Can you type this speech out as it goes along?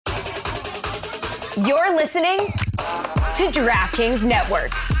You're listening to DraftKings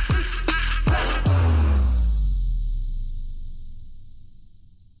Network.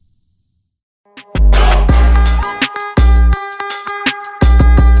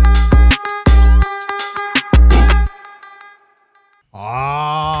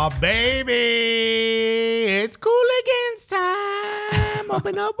 Oh, baby, it's Cooligans time.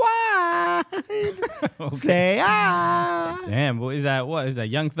 Open up wide. Okay. Say ah. Damn, what is that? What is that?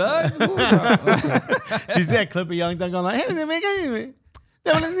 Young Thug? She's that clip of Young Thug going like, hey,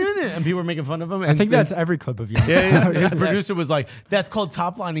 and people were making fun of him. And I think that's every clip of Young Thug. Yeah, his producer was like, that's called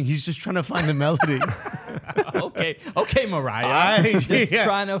top lining. He's just trying to find the melody. okay, Mariah. Just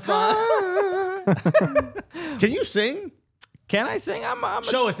trying to find. Can you sing? Can I sing?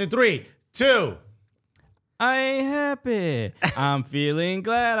 Show us in 3, 2. I ain't happy. I'm feeling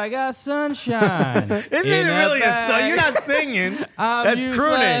glad I got sunshine. This isn't really a song. You're not singing. That's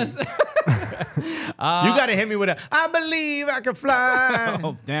crooning. You got to hit me with I believe I can fly.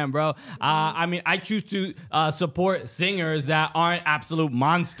 Oh, damn, bro. I mean, I choose to support singers that aren't absolute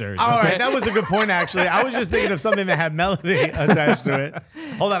monsters. All okay? right, that was a good point, actually. I was just thinking of something that had melody attached to it.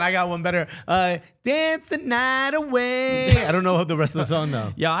 Hold on, I got one better. Dance the night away. I don't know the rest of the song,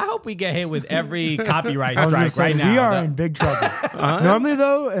 though. Yo, I hope we get hit with every copyright I was gonna strike say, right now. we are in big trouble. Normally,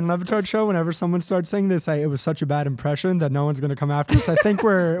 though, in Levitard Show, whenever someone starts saying this, it was such a bad impression that no one's going to come after us. I think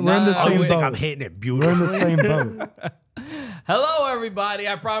we're in the same you boat. think I'm hitting it beautifully? We're in the same boat. Hello, everybody.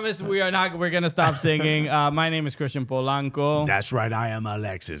 I promise we're going to stop singing. My name is Christian Polanco. That's right. I am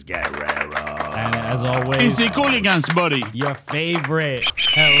Alexis Guerrero. And as always, It's the Cooligans, buddy. your favorite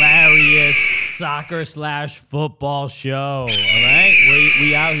hilarious soccer/football show. All right?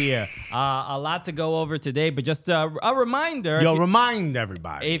 We out here. A lot to go over today, but just a reminder. Remind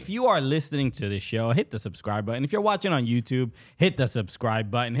everybody. If you are listening to the show, hit the subscribe button. If you're watching on YouTube, hit the subscribe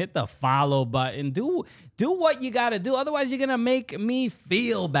button. Hit the follow button. Do what you got to do. Otherwise, you're going to make me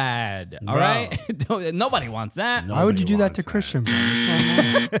feel bad. All right? Nobody wants that. Why would you do that to Christian, bro? It's not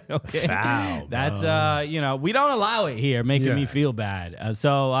Okay. Foul, That's we don't allow it here, making me feel bad.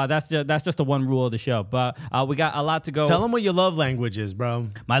 So that's just the one rule of the show. But we got a lot to go. Tell them what your love language is, bro.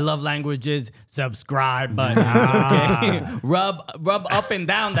 My love language is subscribe button. Okay, rub up and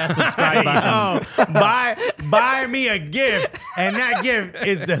down that subscribe button. Buy me a gift, and that gift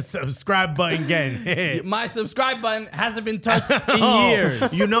is the subscribe button again. My subscribe button hasn't been touched in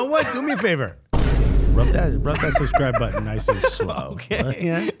years. You know what? Do me a favor. Rub that subscribe button nice and slow. Okay,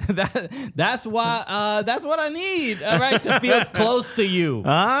 Yeah. that's what I need. All right, to feel close to you.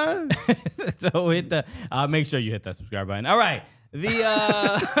 So hit the make sure you hit that subscribe button. All right. Sorry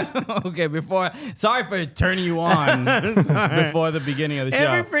for turning you on before the beginning of the show.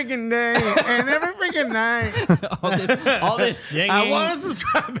 Every freaking day and every freaking night. all this singing. I want to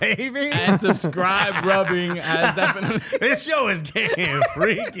subscribe, baby. And subscribe rubbing as definitely. This show is getting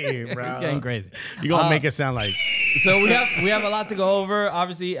freaky, bro. It's getting crazy. You're going to make it sound like. So we have a lot to go over.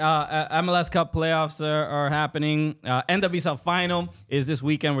 Obviously, MLS Cup playoffs are happening. NWSL Final is this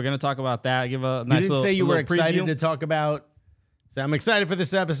weekend. We're going to talk about that. Give a nice You didn't little say you were little excited preview. to talk about. So I'm excited for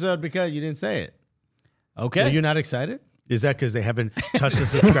this episode because you didn't say it. Okay. Are you not excited? Is that because they haven't touched the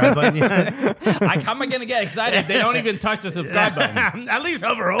subscribe button yet? How am I going to get excited if they don't even touch the subscribe button? At least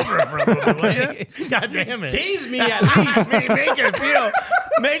hover over it for a little bit, will you? God damn it. Tease me at least. Make it feel,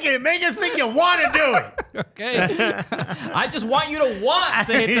 make us think you want to do it. Okay. I just want you to want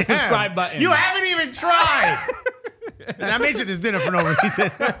to hit the subscribe button. You haven't even tried. And I made you this dinner for no reason.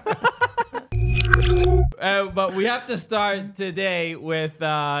 But we have to start today with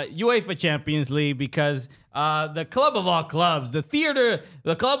UEFA Champions League because the club of all clubs, the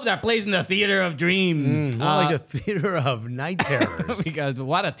club that plays in the theater of dreams. More like a theater of night terrors. Because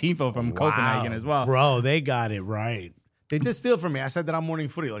what a tifo from Copenhagen as well. Bro, they got it right. They did steal from me. I said that on Morning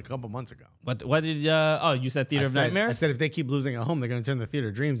Footy like a couple months ago. What did you said theater of nightmares? I said if they keep losing at home, they're going to turn the theater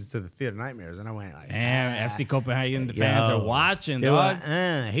of dreams into the theater of nightmares. And I went like, damn, FC Copenhagen, the fans are watching, He dog. was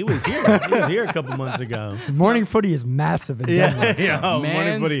here. He was here a couple months ago. Morning Footy is massive in Denmark.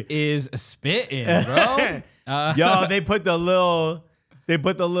 Morning Footy is spitting, bro. Yo, they put the little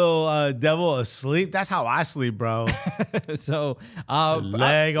devil asleep. That's how I sleep, bro. So,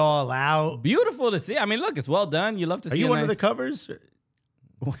 leg all out. Beautiful to see. I mean, look, it's well done. You love to see. Are you a one nice... of the covers?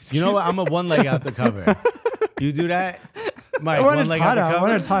 Excuse You know what? me? I'm a one leg out the cover. You do that? Mike, when one it's leg hot out the out. cover.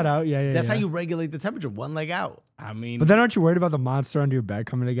 When it's hot out, yeah. That's how you regulate the temperature. One leg out. I mean, But then aren't you worried about the monster under your bed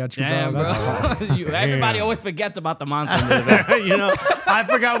coming to get you, damn, bro? bro. That's Everybody always forgets about the monster under the bed. You know, I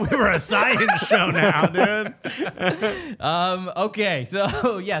forgot we were a science show now, dude. Okay,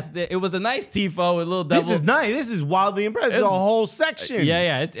 so yes, it was a nice tifo with a little double. This is nice. This is wildly impressive. It's a whole section.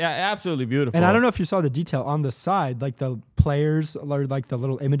 Yeah, it's absolutely beautiful. And I don't know if you saw the detail on the side, like the players or like the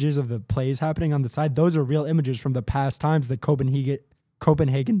little images of the plays happening on the side. Those are real images from the past times that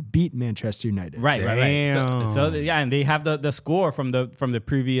Copenhagen beat Manchester United. Right. So yeah, and they have the score from the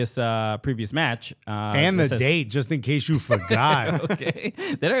previous match And the date, just in case you forgot. Okay,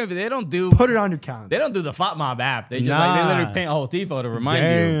 they don't do Put it on your calendar. They don't do the FOTMob app. They just they literally paint a whole tifo to remind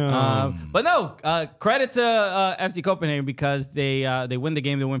you. But no, credit to FC Copenhagen because they win the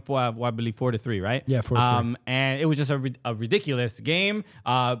game. They win I believe 4-3, right? Yeah, 4-3. And it was just a ridiculous game.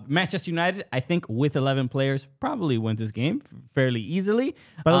 Manchester United, I think, with 11 players, probably wins this game fairly easily.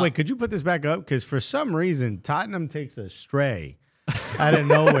 By the way, could you put this back up? Because for some reason, Tottenham takes a stray out of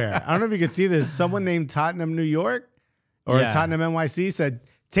nowhere. I don't know if you could see this. Someone named Tottenham New York or Tottenham NYC said,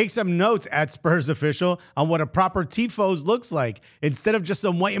 take some notes at Spurs official on what a proper tifos looks like. Instead of just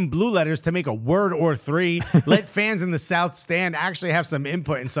some white and blue letters to make a word or three, let fans in the South Stand actually have some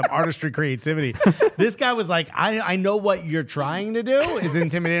input and some artistry creativity. This guy was like, I know what you're trying to do is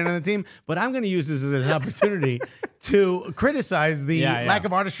intimidating on the team, but I'm going to use this as an opportunity to criticize the lack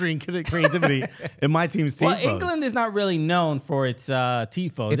of artistry and creativity in my team's tifos. Well, England is not really known for its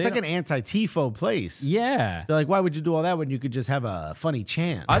tifos. It's like an anti-tifo place. Yeah. They're like, why would you do all that when you could just have a funny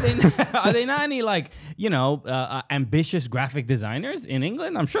chant? Are they not any ambitious graphic designers in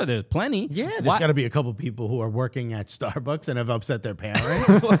England? I'm sure there's plenty. Yeah, there's got to be a couple people who are working at Starbucks and have upset their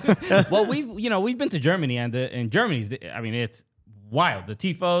parents. Well, we've been to Germany and in Germany's, it's wild. The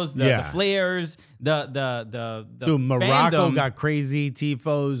tifos, the flares, the Dude, Morocco fandom. got crazy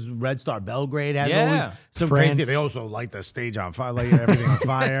tifos. Red Star Belgrade has always some France. crazy. They also light the stage on fire, light everything on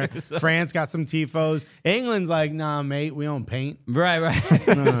fire. France got some tifos. England's like, nah, mate, we don't paint. Right.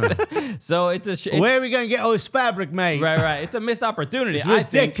 So it's where are we gonna get all this fabric, mate? Right. It's a missed opportunity. It's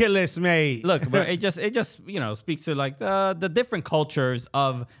ridiculous, mate. Look, but it just speaks to like the different cultures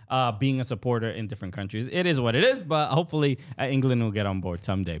of being a supporter in different countries. It is what it is, but hopefully England will get on board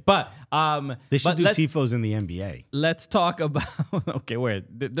someday. But they should do tifos in the NBA. Let's talk about where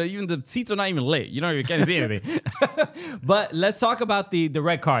even the seats are not even lit. You can't see anything. But let's talk about the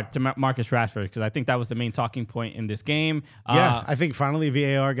red card to Marcus Rashford because I think that was the main talking point in this game. Yeah, I think finally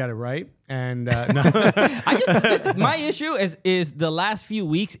VAR got it right. And no. My issue is the last few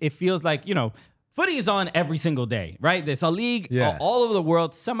weeks. It feels like footy is on every single day, right? There's a league all over the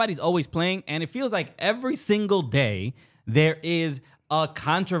world. Somebody's always playing, and it feels like every single day there is a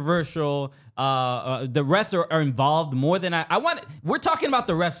controversial. The refs are involved more than I want. We're talking about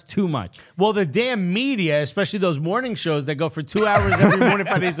the refs too much. Well, the damn media, especially those morning shows that go for 2 hours every morning,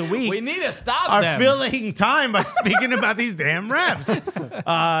 5 days a week, we need to stop are them. filling time by speaking about these damn refs.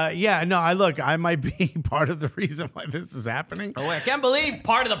 I might be part of the reason why this is happening. Oh, wait, I can't believe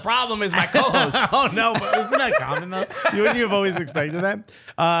part of the problem is my co-host. Oh no, but isn't that common though? Wouldn't you have always expected that?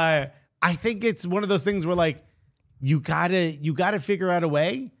 I think it's one of those things where like you gotta figure out a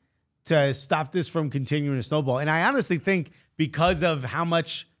way to stop this from continuing to snowball. And I honestly think because of how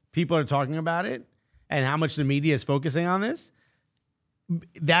much people are talking about it and how much the media is focusing on this,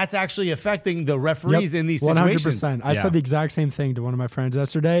 that's actually affecting the referees in these situations. 100%. I said the exact same thing to one of my friends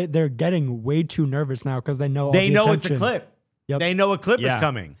yesterday. They're getting way too nervous now because they know it's a clip. Yep. They know a clip is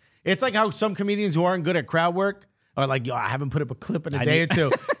coming. It's like how some comedians who aren't good at crowd work are like, yo, I haven't put up a clip in a day or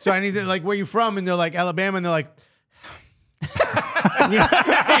two. So I need to, like, where you from? And they're like, Alabama. And they're like,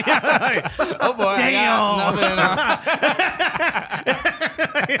 oh boy! Damn!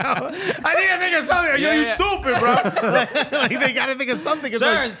 I need to think of something. You stupid, bro. Like they gotta think of something.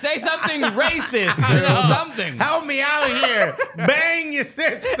 Sir, say something racist. Something. Help me out here. Bang your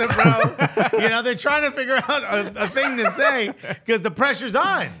sister, bro. They're trying to figure out a thing to say because the pressure's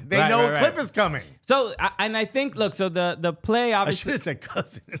on. They know a clip is coming. So, and I think, look, so the play obviously. I should have said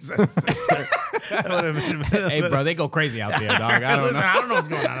cousin instead of sister. That would have been. Hey, bro, they go crazy out there, dog. I don't know what's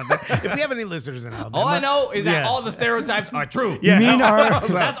going on out there. If we have any listeners in Alabama, all I know is that all the stereotypes are true. Yeah,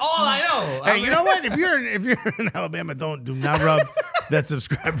 that's all I know. Hey, you know what? If you're in Alabama, do not rub that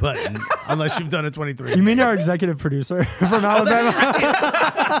subscribe button unless you've done a 23. You mean our executive producer from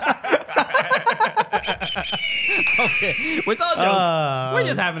Alabama? Okay, it's all jokes. We're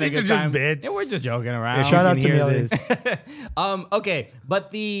just having a these good are just time. bits. Yeah, we're just joking around. Yeah, shout out to hear Mealy. this. Okay,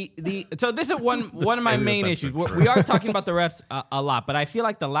 but so this is one of my main stereotypes issues. are true. We are talking about the refs a lot, but I feel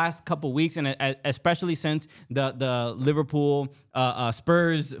like the last couple weeks, and especially since the Liverpool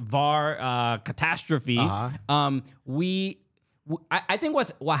Spurs VAR catastrophe, I think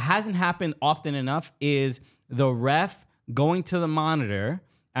what hasn't happened often enough is the ref going to the monitor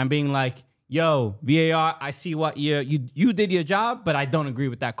and being like, yo, VAR, I see what you did your job, but I don't agree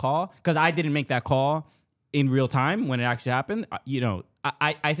with that call because I didn't make that call in real time when it actually happened.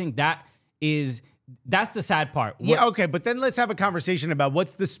 I think that's the sad part. Yeah, okay, but then let's have a conversation about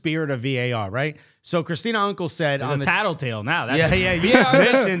what's the spirit of VAR, right? So Christina Uncle said It's on a the tattletale now. That's yeah, you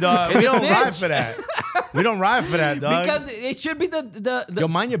snitching, dog. It's We a don't ride snitch. for that. We don't ride for that, dog. Because it should be the Yo,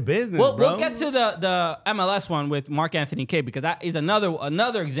 mind your business, bro. We'll get to the MLS one with Mark Anthony K because that is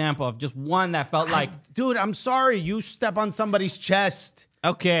another example of just one that felt like, dude, I'm sorry, you step on somebody's chest.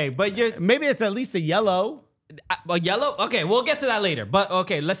 okay, but you're Maybe it's at least a yellow. a yellow. Okay, we'll get to that later. But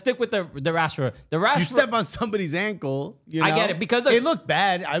okay, let's stick with the Rashford. The Rashford. You step on somebody's ankle. You know? I get it, because look- it looked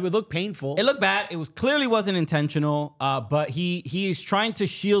bad. I would look painful. It looked bad. It was clearly wasn't intentional. But he is trying to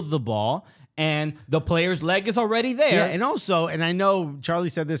shield the ball, and the player's leg is already there. Yeah, and also, and I know Charlie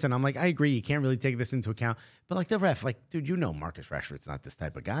said this, and I'm like, I agree. You can't really take this into account. But like the ref, like, dude, you know Marcus Rashford's not this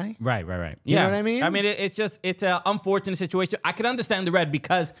type of guy. Right. You know what I mean? I mean, it's an unfortunate situation. I could understand the red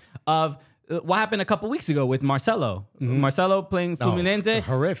because of what happened a couple weeks ago with Marcelo. Marcelo playing Fluminense.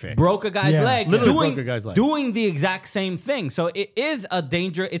 horrific. Broke a guy's Yeah. leg. Literally doing, broke a guy's leg. Doing the exact same thing. So it is a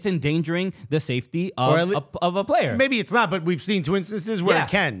danger. It's endangering the safety Or of, at of a player. Maybe it's not, but we've seen two instances where it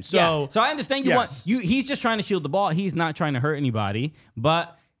can. So, So I understand yes. he's just trying to shield the ball. He's not trying to hurt anybody,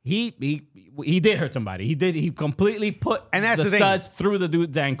 but he did hurt somebody. He completely put And that's the the thing. studs through the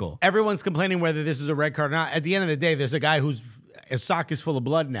dude's ankle. everyone's complaining whether this is a red card or not. At the end of the day, there's a guy whose sock is full of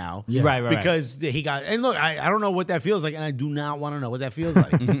blood now. Yeah. Right. Because he got, and look, I don't know what that feels like, and I do not want to know what that feels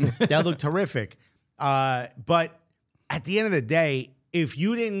like. That looked horrific. But at the end of the day, if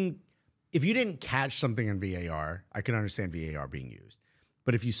you didn't catch something in VAR, I can understand VAR being used.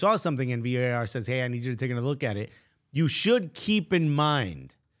 But if you saw something and VAR says, hey, I need you to take a look at it, you should keep in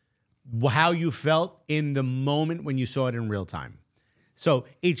mind how you felt in the moment when you saw it in real time. So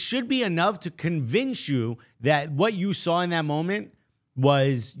it should be enough to convince you that what you saw in that moment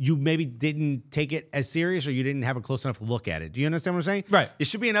was you maybe didn't take it as serious or you didn't have a close enough look at it. Do you understand what I'm saying? Right. It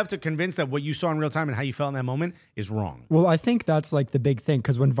should be enough to convince that what you saw in real time and how you felt in that moment is wrong. Well, I think that's like the big thing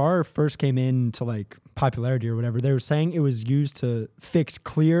because when VAR first came into like popularity or whatever, they were saying it was used to fix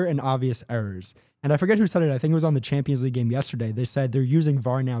clear and obvious errors. And I forget who said it. I think it was on the Champions League game yesterday. They said they're using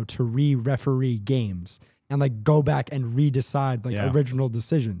VAR now to re-referee games and like go back and redecide like original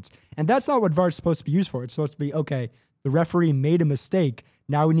decisions. And that's not what VAR is supposed to be used for. It's supposed to be, okay, the referee made a mistake.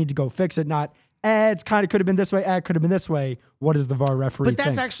 Now we need to go fix it. Not, it's kind of could have been this way. It could have been this way. What does the VAR referee But that's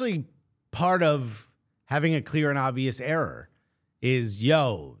think? actually part of having a clear and obvious error is,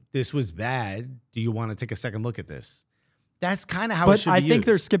 yo, this was bad. Do you want to take a second look at this? That's kind of how it But should be I think used.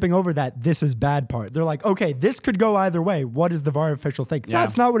 they're skipping over that this is bad part. They're like, okay, this could go either way. What does the VAR official think? Yeah.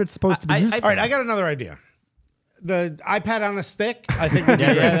 That's not what it's supposed to be used for. All right, I got another idea. The iPad on a stick, I think would be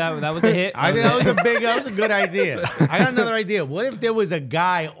great. that was a hit. I think that was a good idea. I got another idea. What if there was a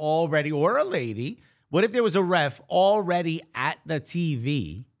guy already or a lady? What if there was a ref already at the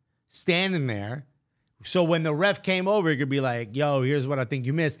TV standing there? So when the ref came over, it could be like, yo, here's what I think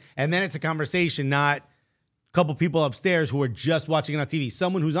you missed. And then it's a conversation, not a couple people upstairs who are just watching it on TV.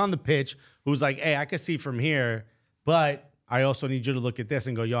 Someone who's on the pitch who's like, hey, I can see from here, but I also need you to look at this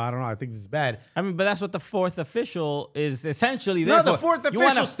and go, yo, I don't know. I think this is bad. I mean, but that's what the fourth official is essentially there No, the for. fourth You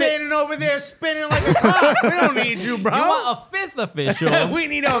want official a standing over there spinning like a clock. We don't need you, bro. You want a fifth official We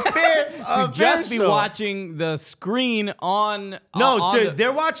need a fifth to official. just be watching the screen on. No, on the-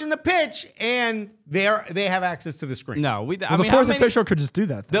 they're watching the pitch and they have access to the screen. no. I Well, mean, the how fourth many? official could just do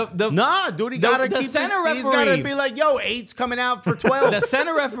that. though. Nah, dude, he gotta the keep center it. He's gotta referee- be like, yo, 8's coming out for 12. The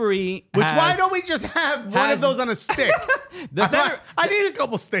center referee. Which has, why don't we just have one has- of those on a stick? The center. I need a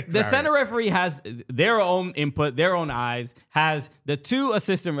couple sticks. The Harry. center referee has their own input, their own eyes. Has the two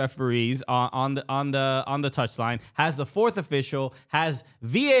assistant referees on the touchline. Has the fourth official. Has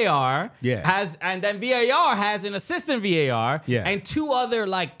VAR. Yeah. And then VAR has an assistant VAR. Yeah. And two other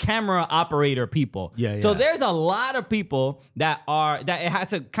like camera operator people. Yeah, So yeah. there's a lot of people that it has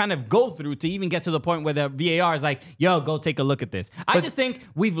to kind of go through to even get to the point where the VAR is like, yo, go take a look at this. I just think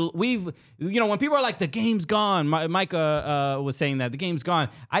we've when people are like the game's gone. Micah was saying that the game's gone.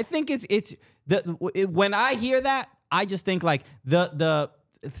 I think when I hear that, I just think like the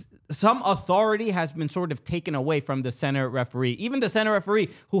some authority has been sort of taken away from the center referee. Even the center referee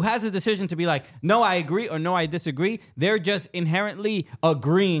who has a decision to be like, no, I agree or no, I disagree. They're just inherently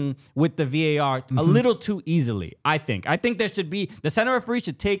agreeing with the VAR a little too easily, I think. I think there should be, the center referee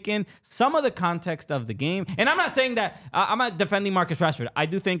should take in some of the context of the game. And I'm not saying that, I'm not defending Marcus Rashford. I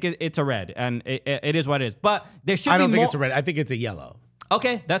do think it's a red, and it is what it is. But there should be I don't think more. it's a red. I think it's a yellow.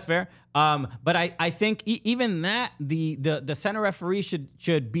 Okay, that's fair. But I think even that the center referee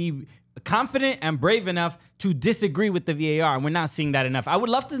should be confident and brave enough to disagree with the VAR. And we're not seeing that enough. I would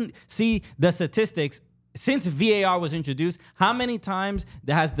love to see the statistics. Since VAR was introduced, how many times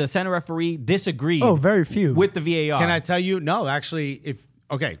has the center referee disagreed? Oh, very few. With the VAR. Can I tell you? No, actually,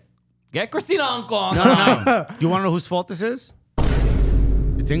 okay. Get Christina Uncle. No. Do you want to know whose fault this is?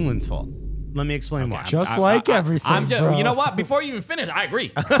 It's England's fault. Let me explain why. Just like everything, bro. You know what? Before you even finish, I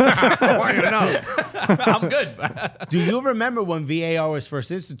agree. I want you to know. I'm good. Do you remember when VAR was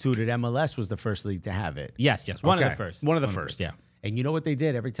first instituted? MLS was the first league to have it. Yes. One of Okay. the first. One of the first. Yeah. And you know what they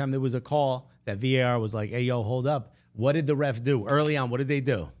did? Every time there was a call that VAR was like, hey, yo, hold up. What did the ref do? Early on, what did they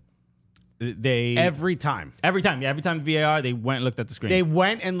do? Every time Every time VAR, they went and looked at the screen. they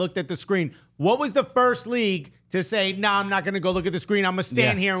went and looked at the screen. What was the first league to say, nah, I'm not going to go look at the screen. I'm going to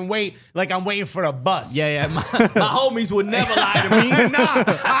stand here and wait like I'm waiting for a bus? Yeah. My homies would never lie to me. Nah,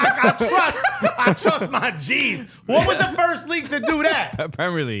 I trust my G's. What was the first league to do that?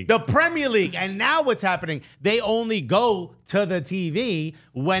 Premier League. The Premier League. And now what's happening? They only go to the TV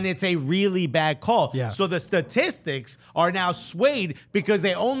when it's a really bad call. Yeah. So the statistics are now swayed because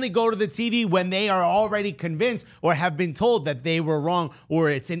they only go to the TV when they are already convinced or have been told that they were wrong or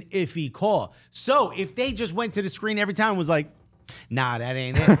it's an iffy call. So if they just went to the screen every time and was like, nah, that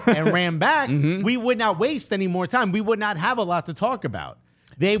ain't it, and ran back, we would not waste any more time. We would not have a lot to talk about.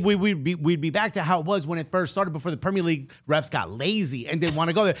 We'd be back to how it was when it first started before the Premier League refs got lazy and didn't want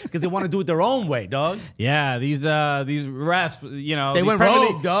to go there because they want to do it their own way, dog. Yeah, these refs, you know, They these went Premier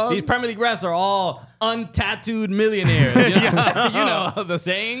rogue, League, dog. These Premier League refs are all untattooed millionaires. You know, you know the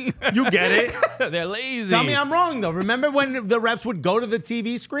saying. You get it. They're lazy. Tell me I'm wrong, though. Remember when the refs would go to the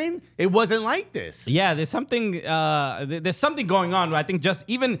TV screen? It wasn't like this. Yeah, there's something going on. I think just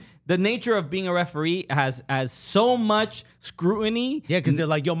even the nature of being a referee has so much scrutiny. Yeah, because they're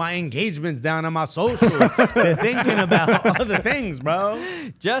like, yo, my engagement's down on my socials. They're thinking about other things, bro.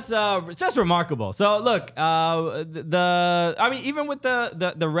 Just remarkable. So look, I mean, even with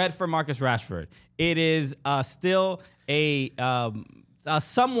the red for Marcus Rashford, it is still a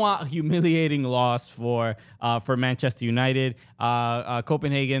somewhat humiliating loss for Manchester United.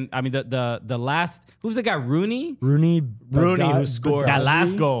 Copenhagen. I mean, the last, who's the guy? Rooney, who scored that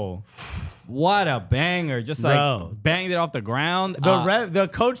last goal. What a banger! Just like Bro. banged it off the ground. The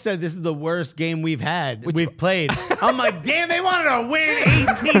coach said this is the worst game we've played. I'm like, damn, they wanted to win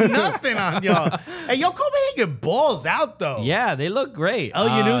 18-0 on y'all. Hey, yo, Copenhagen balls out though. Yeah, they look great. El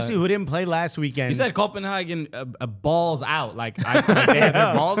Yunusi, who didn't play last weekend. You said Copenhagen balls out, like they had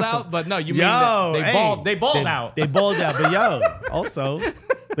their balls out, but no, you mean that they balled out. They balled out, but yo, also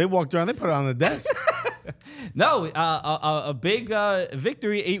they walked around, they put it on the desk. No, a big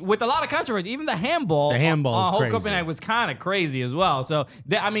victory with a lot of controversy. Even the handball. The handball on is whole crazy. Copenhagen was kind of crazy as well. So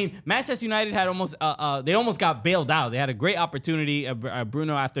I mean, Manchester United had almost got bailed out. They had a great opportunity,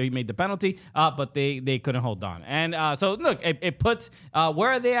 Bruno after he made the penalty, but they couldn't hold on. And so look, it puts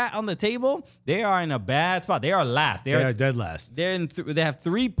where are they at on the table? They are in a bad spot. They are last. They are dead last. They have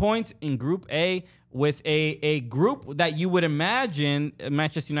 3 points in Group A, with a group that you would imagine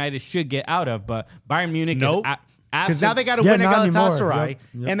Manchester United should get out of, but Bayern Munich Nope. is Because now they got to win at not anymore. Galatasaray,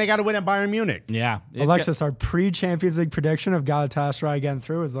 Yep. and they got to win at Bayern Munich. Yeah. Alexis, our pre-Champions League prediction of Galatasaray getting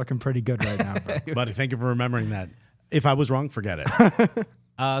through is looking pretty good right now, bro. Buddy, thank you for remembering that. If I was wrong, forget it.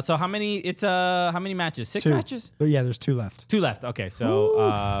 So how many matches? 6 matches? But yeah, there's 2 left. 2 left. Okay. So,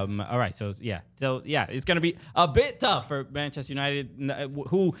 all right. So yeah, it's going to be a bit tough for Manchester United,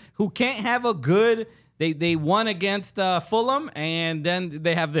 who can't have a good. They won against Fulham, and then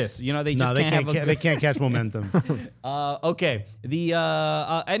they have this. You know, they just they can't catch momentum. Okay. The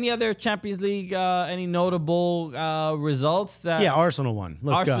any other Champions League any notable results? Yeah, Arsenal won.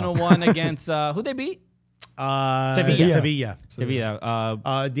 Let's go. Arsenal won against who they beat? Sevilla.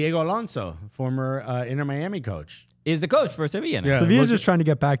 Sevilla. Diego Alonso, former Inter Miami coach. Is the coach for Sevilla now. Yeah. Sevilla's just trying to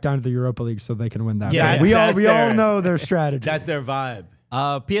get back down to the Europa League so they can win that. Yeah, right? we all know their strategy. That's their vibe.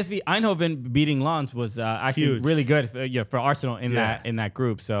 PSV Eindhoven beating Lens was actually Huge. really good for Arsenal in that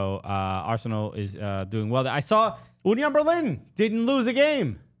group. So Arsenal is doing well. I saw Union Berlin didn't lose a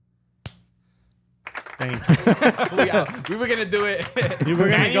game. Thank you. We were gonna do it. You were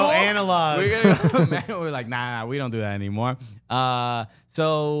gonna go manual. analog. We're gonna go manual. We're like, nah, we don't do that anymore.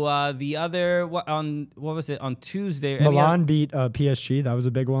 So the other what was it on Tuesday? Milan beat PSG. That was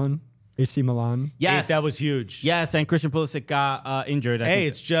a big one. AC Milan. Yes, that was huge. Yes, and Christian Pulisic got injured. Hey,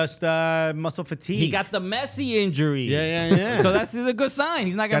 it's just muscle fatigue. he got the Messi injury. Yeah. So that's a good sign.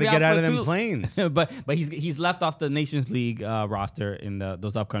 He's not gonna Gotta be get out out for of them planes. but he's left off the Nations League roster in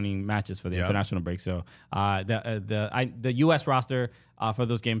those upcoming matches for the international break. So the U.S. roster for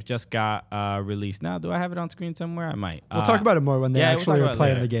those games just got released. Now, do I have it on screen somewhere? I might. We'll talk about it more when they actually are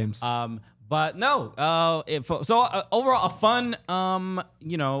playing the games. But no, overall a fun,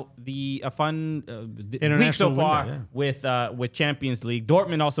 week so far with Champions League.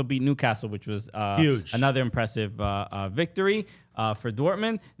 Dortmund also beat Newcastle, which was huge, another impressive victory for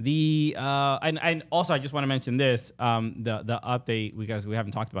Dortmund. And also I just want to mention this, the update because we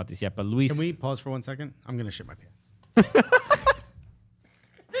haven't talked about this yet. But Luis, can we pause for 1 second? I'm gonna shit my pants.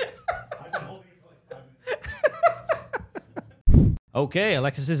 Okay,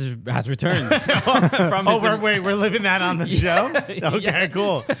 Alexis has returned from his Wait, we're living that on the show? Okay, Yeah.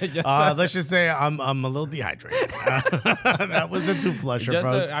 cool. Let's just say I'm a little dehydrated. That was a two-flusher,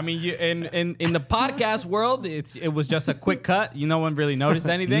 folks. In the podcast world, it was just a quick cut. No one really noticed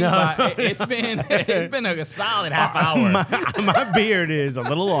anything. No. But it's been a solid half hour. My beard is a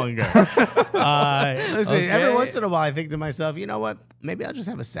little longer. Listen, every once in a while, I think to myself, you know what? Maybe I'll just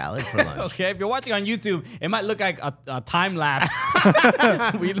have a salad for lunch. Okay, if you're watching on YouTube, it might look like a time lapse.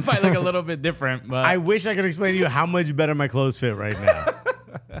 We might look a little bit different, but I wish I could explain to you how much better my clothes fit right now.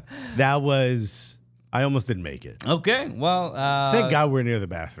 I almost didn't make it. Okay, well, Thank God we're near the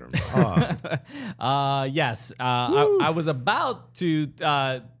bathroom. yes, I was about to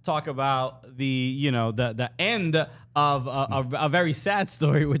talk about the end of a very sad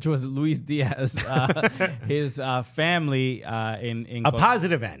story, which was Luis Diaz, his family in a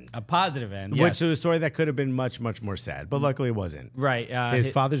positive end. A positive end, Which yes. is a story that could have been much, much more sad, but luckily it wasn't. Right. His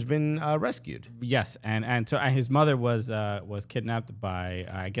father's been rescued. Yes, and so his mother was kidnapped by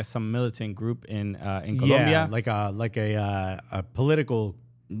I guess some militant group in Colombia. Yeah, like a political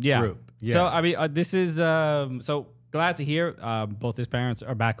group. Yeah. So this is so. Glad to hear both his parents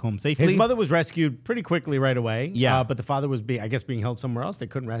are back home safely. His mother was rescued pretty quickly right away. Yeah. But the father was, being held somewhere else. They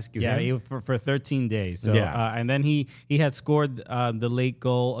couldn't rescue him. For 13 days. So, and then he had scored the late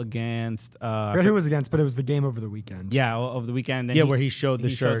goal against... I forget who it was against, but it was the game over the weekend. Yeah, over the weekend. Then where he showed the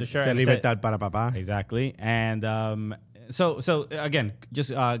shirt. Said, Libertad para papá. Exactly. And so again,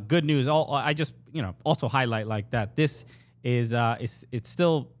 just good news. I just, also highlight like that. This is it's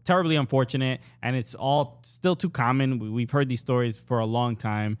still terribly unfortunate, and it's all still too common. We've heard these stories for a long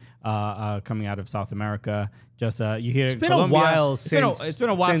time coming out of South America. Just you hear it's been Colombia, a while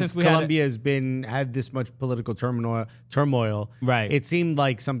since we Colombia has had this much political turmoil. Right. It seemed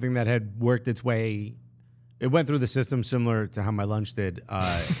like something that had worked its way. It went through the system similar to how my lunch did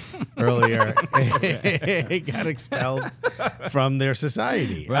earlier. It got expelled from their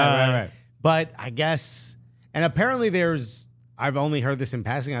society. Right. But I guess. And apparently I've only heard this in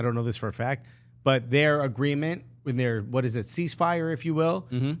passing, I don't know this for a fact, but their agreement with their, ceasefire, if you will,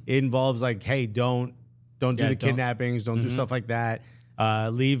 it involves like, hey, don't do the kidnappings, don't do stuff like that.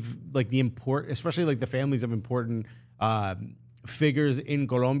 Leave like especially like the families of important figures in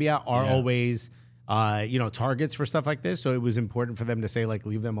Colombia are always, targets for stuff like this. So it was important for them to say like,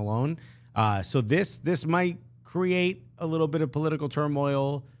 leave them alone. So this might create a little bit of political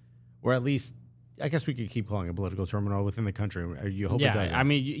turmoil, or at least, I guess we could keep calling it political turmoil within the country. You hope it doesn't.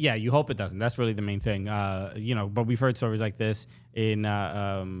 You hope it doesn't. That's really the main thing. But we've heard stories like this in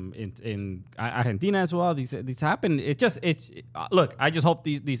Argentina as well. These happen. Look. I just hope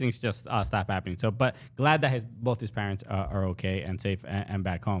these things just stop happening. So, but glad that both his parents are okay and safe and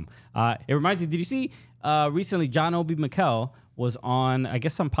back home. It reminds me. Did you see recently John Obi Mikel was on, I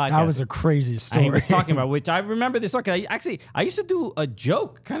guess, some podcast. That was a crazy story. He was talking about, which I remember this story. I used to do a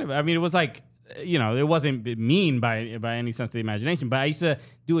joke, kind of. I mean, it was like, it wasn't mean by any sense of the imagination, but I used to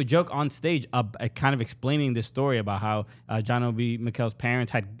do a joke on stage, kind of explaining this story about how John Obi Mikel's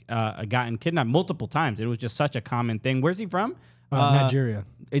parents had gotten kidnapped multiple times. It was just such a common thing. Where's he from? Nigeria.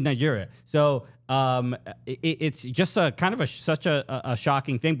 In Nigeria. So it's just such a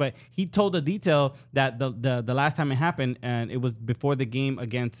shocking thing. But he told the detail that the last time it happened, and it was before the game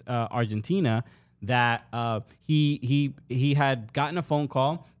against Argentina, that he had gotten a phone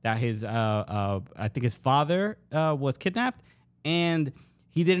call that his I think his father was kidnapped, and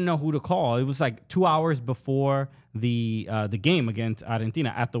he didn't know who to call. It was like 2 hours before the game against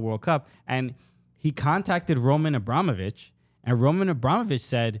Argentina at the World Cup, and he contacted Roman Abramovich, and Roman Abramovich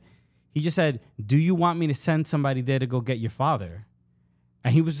said he just said, "Do you want me to send somebody there to go get your father?"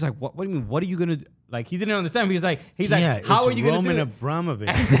 And he was just like, "What? What do you mean? What are you gonna do?" Like he didn't understand. He was like, "How are you gonna do Roman it?" Abramovich.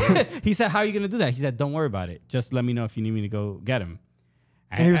 He said, "How are you gonna do that?" He said, "Don't worry about it. Just let me know if you need me to go get him."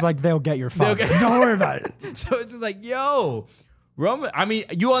 And he was like, "They'll get your father. Don't worry about it." So it's just like, yo, Roman. I mean,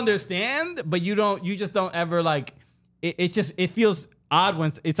 you understand, but you don't. You just don't ever like. It's just it feels odd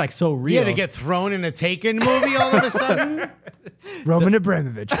when it's like so real. Yeah, to get thrown in a Taken movie all of a sudden. Roman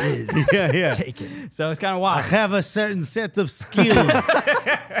Abramovich is Yeah. taken. So it's kind of I wild. have a certain set of skills.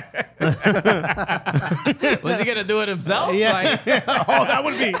 Was he gonna do it himself? Yeah. Like, Oh, that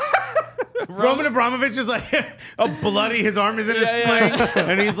would be. Roman Abramovich is like a bloody. His arm is in a sling,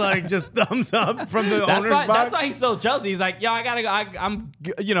 and he's like just thumbs up from the owner's box. That's why he's so jealous. He's like, yo, I gotta go. I'm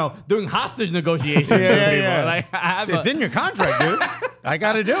doing hostage negotiations. with people. Like, It's in your contract, dude. I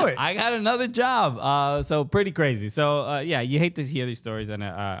got to do it. I got another job. So pretty crazy. So yeah, you hate to hear these stories, and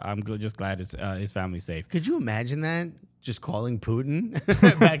I'm just glad his family's safe. Could you imagine that? Just calling Putin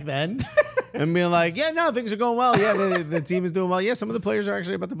back then and being like, yeah, no, things are going well. Yeah, the team is doing well. Yeah, some of the players are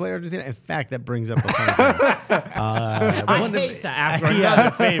actually about to play Argentina. In fact, that brings up a funny thing. I hate to ask for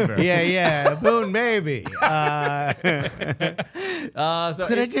another favor. Yeah, Putin, baby. So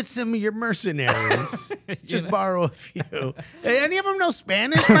Could I get some of your mercenaries? Just borrow a few. Any of them know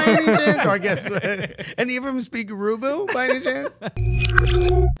Spanish by any chance? Or I guess any of them speak Urubu by any chance?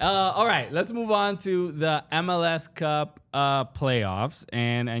 all right, let's move on to the MLS Cup playoffs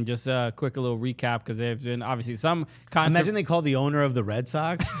and just a quick little recap because there's been obviously some Imagine they call the owner of the Red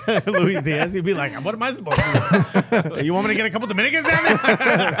Sox, Luis Diaz. He'd be like, what am I supposed to do? You want me to get a couple Dominicans down there?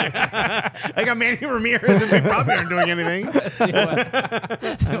 I got Manny Ramirez and Big Bobby aren't doing anything.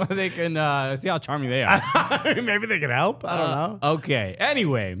 so they can see how charming they are. Maybe they could help. I don't know. Okay.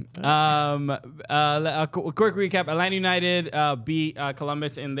 Anyway, a quick recap. Atlanta United beat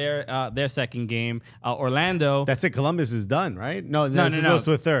Columbus in their second game. Orlando. That's it. Columbus is done, right? No, No. It goes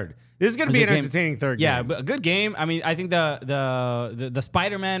to a third. This is going to be an entertaining third game. Yeah, but a good game. I mean, I think the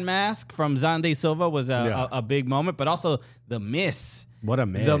Spider-Man mask from Xande Silva was a big moment, but also the miss. What a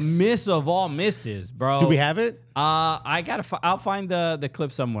miss. The miss of all misses, bro. Do we have it? I'll find the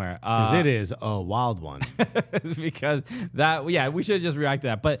clip somewhere. Because it is a wild one. because we should just react to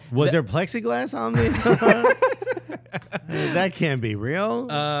that. But Was there plexiglass on the... That can't be real.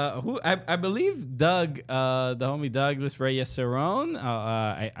 who I believe Doug, the homie Douglas Reyes Cerrone.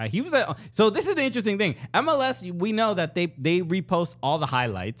 He was so this is the interesting thing. MLS, we know that they repost all the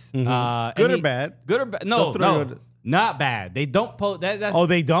highlights. Good or bad? Good or bad? No, not bad. They don't post. That's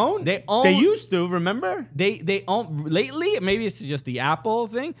they don't. They used to. Remember? They own lately. Maybe it's just the Apple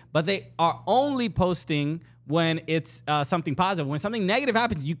thing, but they are only posting when it's something positive. When something negative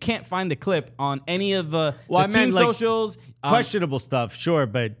happens, you can't find the clip on any of the team socials. Questionable stuff, sure,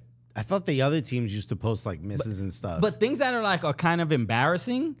 but I thought the other teams used to post like misses and stuff. But things that are kind of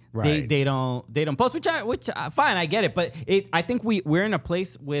embarrassing, right. they don't post. Which fine, I get it. But I think we're in a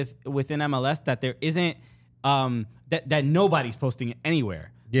place within MLS that there isn't that nobody's posting it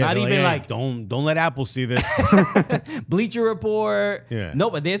anywhere. Yeah, not even like don't let Apple see this. Bleacher Report. Yeah. No,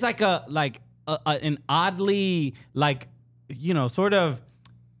 but there's an oddly sort of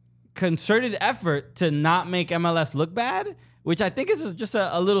concerted effort to not make MLS look bad, which I think is just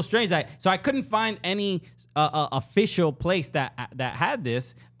a little strange. So I couldn't find any official place that had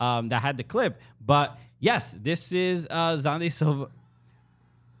this, that had the clip. But yes, this is Xande Silva.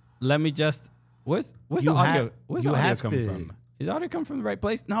 Let me just. Where's the audio? Where's the audio coming from? Is the audio coming from the right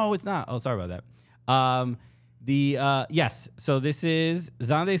place? No, it's not. Oh, sorry about that. Yes. So this is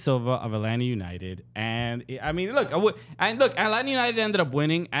Xande Silva of Atlanta United, and I mean, look, Atlanta United ended up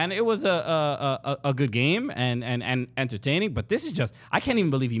winning, and it was a good game and entertaining. But this is just, I can't even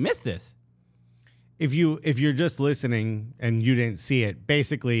believe he missed this. If you're just listening and you didn't see it,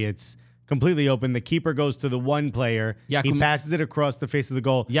 basically it's completely open. The keeper goes to the one player. He passes it across the face of the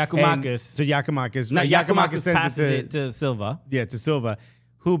goal. Yakumakis. To Yakumakis. No, Yakumakis sends passes it to Silva. Yeah, to Silva.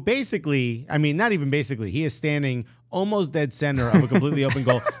 Who basically, I mean, not even basically, he is standing almost dead center of a completely open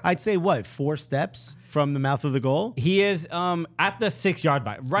goal. I'd say, 4 steps from the mouth of the goal? He is at the 6-yard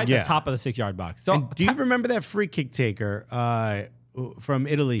box, at the top of the 6-yard box. So, do you remember that free kick taker from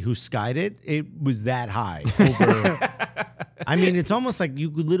Italy who skied it? It was that high. I mean, it's almost like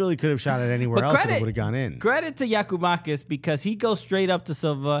you literally could have shot it anywhere else and it would have gone in. Credit to Yakumakis because he goes straight up to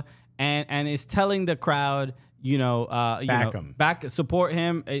Silva and is telling the crowd, support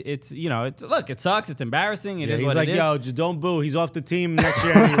him. Look, it sucks. It's embarrassing. He's like, yo, just don't boo. He's off the team next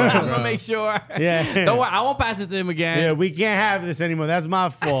year anyway. I'm gonna make sure. Yeah. Don't worry. I won't pass it to him again. Yeah, we can't have this anymore. That's my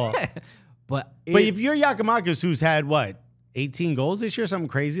fault. But if you're Yakumakis, who's had 18 goals this year, something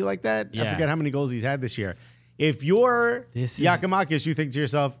crazy like that. I Yeah. forget how many goals he's had this year. If you're This is- Giakoumakis, you think to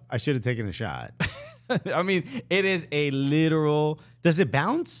yourself, I should have taken a shot. I mean, it is a literal Does it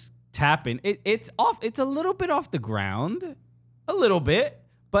bounce? tapping. It's off. It's a little bit off the ground, a little bit,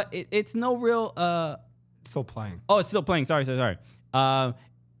 but it's no real. Still playing. Oh, it's still playing. Sorry.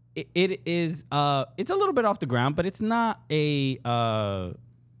 It is. It's a little bit off the ground, but it's not a.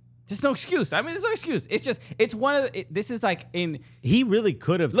 There's no excuse. I mean, there's no excuse. It's just. It's one of the. This is like in. He really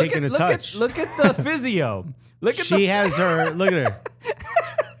could have taken a touch. Look at the physio. Look at She has her. Look at her.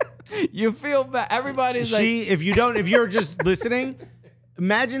 You feel bad. Everybody's like. If you're just listening,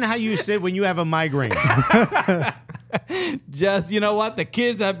 imagine how you sit when you have a migraine. Just, you know what? The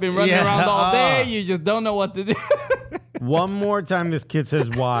kids have been running around all day. You just don't know what to do. One more time, this kid says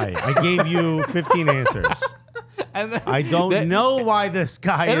why. I gave you 15 answers. And then, I don't know why the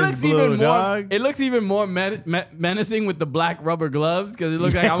sky is blue, dog. It looks even more menacing with the black rubber gloves because it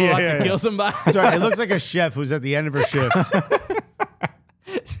looks like I'm about to kill somebody. Sorry, it looks like a chef who's at the end of her shift.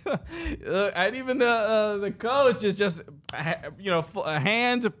 And even the coach is just,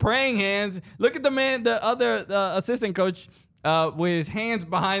 hands, praying hands. Look at the other assistant coach with his hands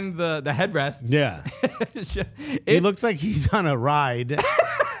behind the headrest. Yeah. He looks like he's on a ride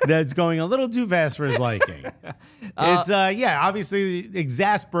that's going a little too fast for his liking. It's, obviously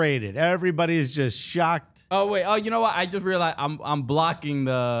exasperated. Everybody is just shocked. Oh, wait. Oh, you know what? I just realized I'm blocking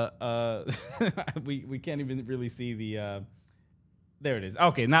the, we can't even really see the, there it is.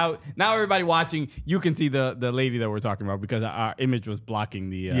 Okay, now everybody watching, you can see the lady that we're talking about because our image was blocking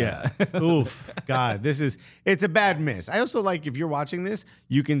the. Yeah. Oof. God, it's a bad miss. I also like if you're watching this,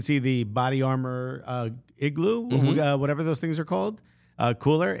 you can see the body armor igloo, whatever those things are called,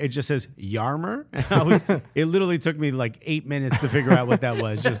 cooler. It just says Yarmer. It literally took me like 8 minutes to figure out what that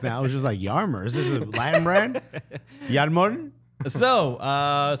was just now. I was just like, Yarmer. Is this a Latin brand? Yarmor? So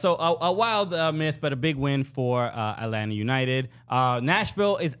a wild miss, but a big win for Atlanta United.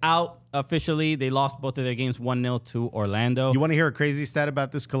 Nashville is out officially. They lost both of their games 1-0 to Orlando. You want to hear a crazy stat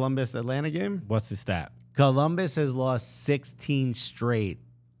about this Columbus-Atlanta game? What's the stat? Columbus has lost 16 straight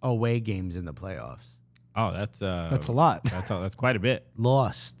away games in the playoffs. Oh, that's a lot. That's quite a bit.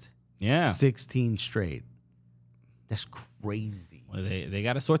 Lost. Yeah. 16 straight. That's crazy. Well, they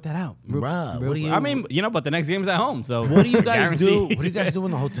got to sort that out. Bruh, what do you... I mean, but the next game's at home, so What do you guys do? guaranteed. What do you guys do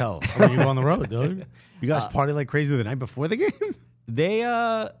in the hotel when you go on the road, dude? You guys party like crazy the night before the game? They,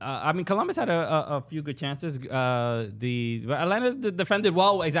 Columbus had a few good chances. Atlanta defended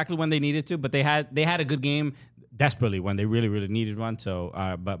well exactly when they needed to, but they had a good game desperately when they really, really needed one. So,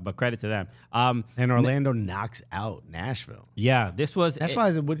 but credit to them. And Orlando knocks out Nashville. Yeah, this was. That's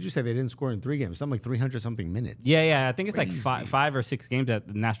why. What did you say? They didn't score in 3 games. Something like 300 something minutes. Yeah. I think it's crazy. like 5 or 6 games that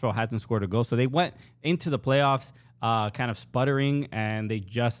Nashville hasn't scored a goal. So they went into the playoffs kind of sputtering, and they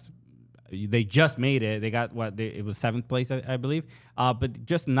just made it. They got it was 7th place, I believe. But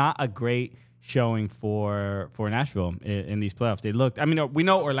just not a great showing for Nashville in these playoffs. They looked. I mean, we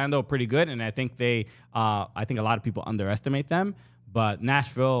know Orlando pretty good, and I think I think a lot of people underestimate them. But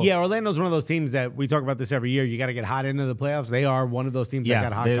Nashville, Yeah, Orlando's one of those teams that we talk about this every year. You got to get hot into the playoffs. They are one of those teams that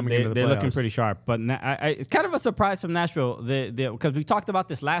got hot coming into the playoffs. They're looking pretty sharp. But it's kind of a surprise from Nashville because we talked about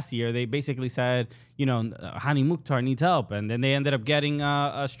this last year. They basically said, Hani Mukhtar needs help, and then they ended up getting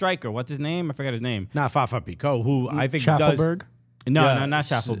a striker. What's his name? I forgot his name. Not Fafa Pico, who I think Schaffelberg? No, not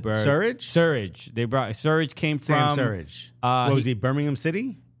Schaffelberg. Surridge? They brought Surridge came Sam from Surridge. What was he? Birmingham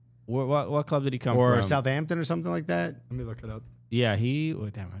City What club did he come or from? Southampton or something like that? Let me look it up. Yeah, I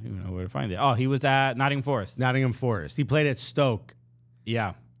don't even know where to find it. Oh, he was at Nottingham Forest. Nottingham Forest. He played at Stoke.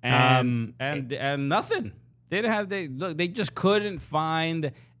 Yeah, and nothing. They didn't have they just couldn't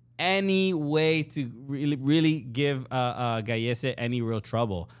find any way to really give Gallese any real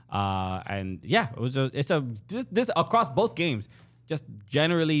trouble. And yeah, this across both games, just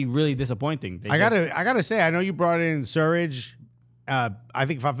generally really disappointing. I gotta say, I know you brought in Surridge. I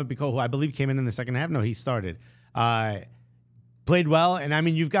think Fafa Pico, who I believe came in the second half. No, he started. Played well, and I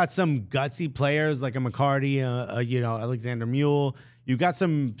mean, you've got some gutsy players like a McCarty, Alexander Mule. You've got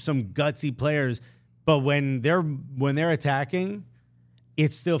some gutsy players, but when they're attacking,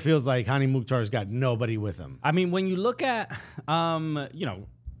 it still feels like Hani Mukhtar's got nobody with him. I mean, when you look at,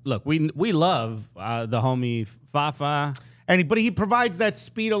 look, we love the homie Fafa. But he provides that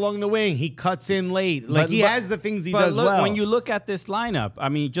speed along the wing. He cuts in late. He has the things he does well. When you look at this lineup, I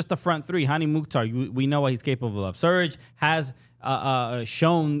mean, just the front three, Hani Mukhtar, we know what he's capable of. Surridge has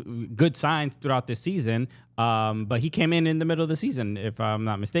shown good signs throughout this season. But he came in the middle of the season, if I'm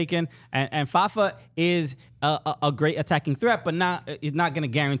not mistaken. And Fafa is a great attacking threat, but is not going to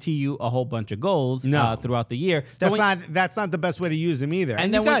guarantee you a whole bunch of goals throughout the year. That's not the best way to use him either.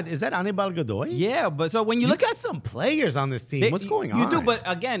 And then is that Anibal Godoy? Yeah, but so when you look at some players on this team, what's going on? You do, but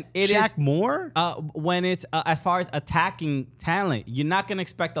again, Shaq Moore. When it's as far as attacking talent, you're not going to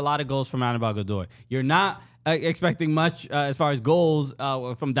expect a lot of goals from Anibal Godoy. You're not expecting much as far as goals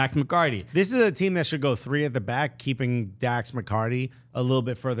from Dax McCarty. This is a team that should go 3 at the back, keeping Dax McCarty a little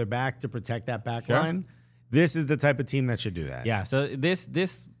bit further back to protect that back line. This is the type of team that should do that. Yeah, so this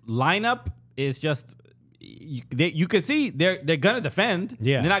lineup is just you could see they're gonna defend.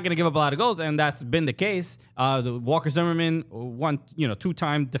 Yeah, they're not gonna give up a lot of goals, and that's been the case. The Walker Zimmerman won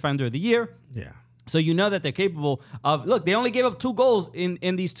 2-time Defender of the Year. Yeah, so you know that they're capable of. Look, they only gave up 2 goals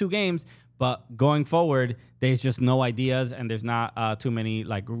in these 2 games. But going forward, there's just no ideas, and there's not too many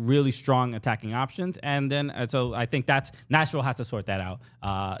like really strong attacking options. And then so I think Nashville has to sort that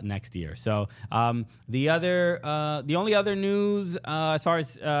out next year. So the only other news as far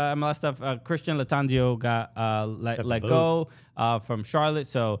as MLS stuff, Christian Latanzio got let go from Charlotte.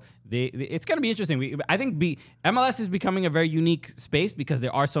 So it's going to be interesting. I think MLS is becoming a very unique space because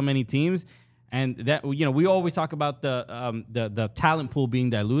there are so many teams. And that we always talk about the talent pool being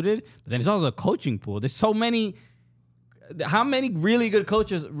diluted, but then there's also a coaching pool. There's so many. How many really good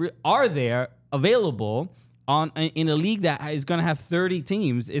coaches are there available in a league that is going to have 30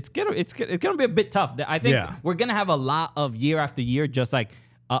 teams? It's gonna be a bit tough. I think we're gonna have a lot of year after year, just like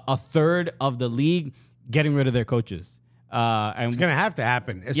a third of the league getting rid of their coaches. And it's gonna have to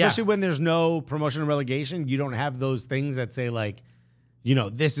happen, especially when there's no promotion and relegation. You don't have those things that say like,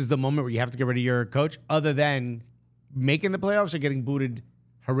 this is the moment where you have to get rid of your coach, other than making the playoffs or getting booted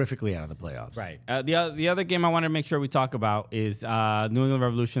horrifically out of the playoffs. Right. The other game I want to make sure we talk about is New England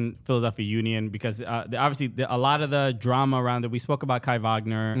Revolution, Philadelphia Union, because obviously a lot of the drama around it. We spoke about Kai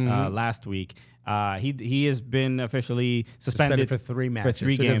Wagner last week. He has been officially suspended for 3 matches. For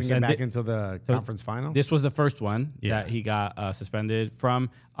 3 games. Doesn't get back into the conference final. This was the first one that he got suspended from.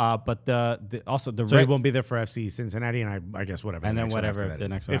 But so he won't be there for FC Cincinnati, and I guess whatever. And then whatever the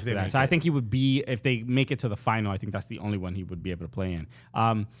next one after that. So I think he would be, if they make it to the final, I think that's the only one he would be able to play in.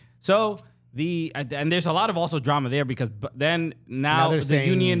 And there's a lot of also drama there because then now the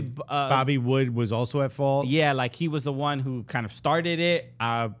Union Bobby Wood was also at fault. Yeah, like he was the one who kind of started it.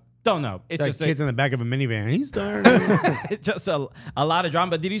 Don't know. It's just kids in the back of a minivan. He started. It's just a lot of drama.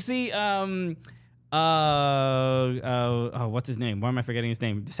 But did you see? What's his name? Why am I forgetting his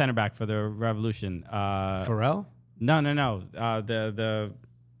name? The center back for the Revolution. Pharrell? No. The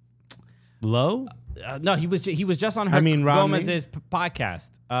Lowe? No, he was just on Gomez's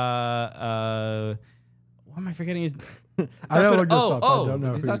podcast. Why am I forgetting his? I don't look this up. I don't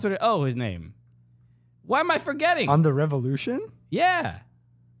know. It starts with his name. Why am I forgetting? On the Revolution? Yeah.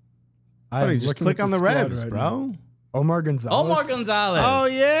 Just click on the Revs, bro. Omar Gonzalez. Oh,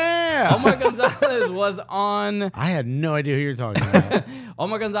 yeah. Omar Gonzalez was on. I had no idea who you're talking about.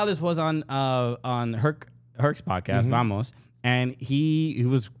 Omar Gonzalez was on Herc's podcast, Vamos, and he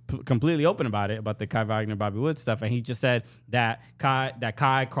was completely open about it, about the Kai Wagner, Bobby Wood stuff, and he just said that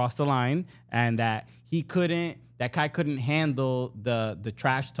Kai crossed the line and that Kai couldn't handle the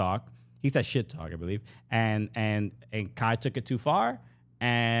trash talk. He said shit talk, I believe, and Kai took it too far.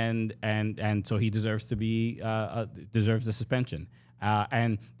 And so he deserves to be deserves the suspension.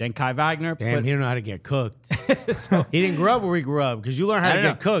 And then Kai Wagner. Damn, he don't know how to get cooked. So he didn't grow up where he grew up because you learn how to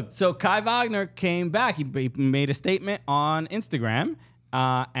get cooked. So Kai Wagner came back. He made a statement on Instagram.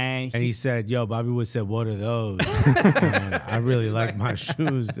 And he said, "Yo, Bobby Wood said, what are those? Man, I really like my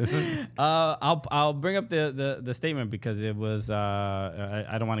shoes." I'll bring up the statement because it was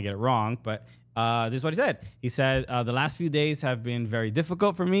I don't want to get it wrong, but. This is what he said. He said, the last few days have been very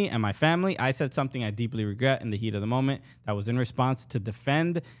difficult for me and my family. I said something I deeply regret in the heat of the moment. That was in response to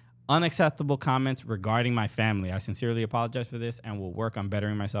defend unacceptable comments regarding my family. I sincerely apologize for this and will work on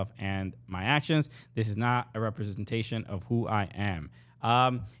bettering myself and my actions. This is not a representation of who I am.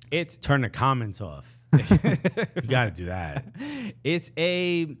 It's turn the comments off. You got to do that. It's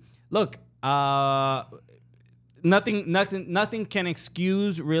a look. Nothing can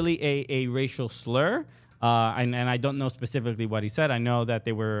excuse really a racial slur. And I don't know specifically what he said. I know that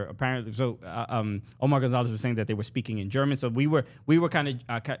they were apparently Omar Gonzalez was saying that they were speaking in German. So we were kind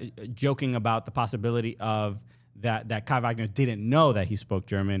of joking about the possibility of that Kai Wagner didn't know that he spoke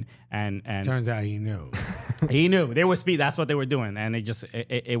German, and turns out he knew. He knew they were that's what they were doing, and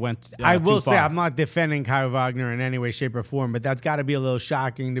it went. I will too far. say I'm not defending Kai Wagner in any way, shape, or form, but that's got to be a little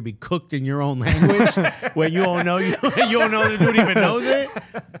shocking to be cooked in your own language where you don't know the dude even knows it.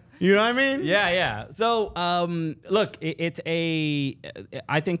 You know what I mean? Yeah. So, look, it's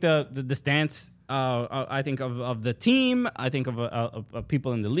I think the stance. I think of the team. I think of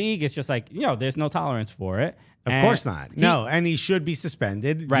people in the league. It's just like, there's no tolerance for it. Of course not. No, and he should be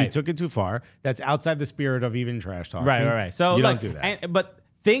suspended. Right. He took it too far. That's outside the spirit of even trash talking. Right. So you look, don't do that. but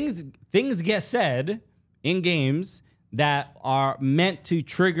things get said in games that are meant to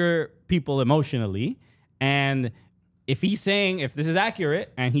trigger people emotionally, and if this is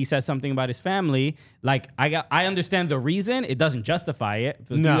accurate and he says something about his family, like I understand the reason, it doesn't justify it.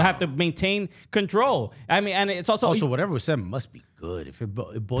 No. You have to maintain control. I mean, and it's also whatever was said must be good. If it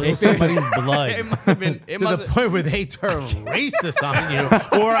boils somebody's blood it must have been to the point where they turn racist on you,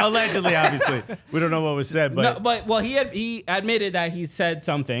 or allegedly, obviously, we don't know what was said, but he admitted that he said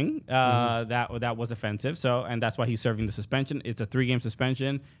something that was offensive. So, and that's why he's serving the suspension. It's a 3-game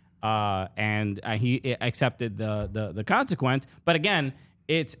suspension. And he accepted the consequence. But again,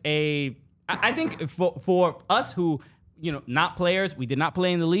 I think for us who, not players, we did not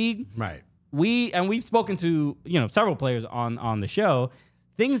play in the league. right. We've spoken to, several players on the show.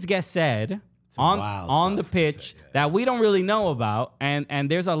 Things get said on the pitch that we don't really know about.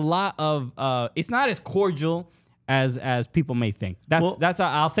 And there's a lot of, it's not as cordial as people may think.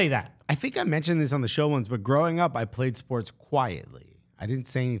 I'll say that. I think I mentioned this on the show once, but growing up, I played sports quietly. I didn't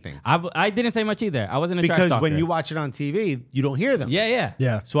say anything. I didn't say much either. I wasn't a trash because talker. when you watch it on TV, you don't hear them.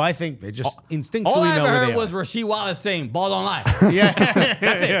 Yeah. So I think they just instinctually All I know ever where heard they was are. Rasheed Wallace saying, "Ball don't lie." Yeah,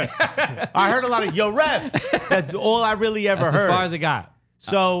 that's it. I heard a lot of "yo ref." That's all I really ever That's heard. as far as it got.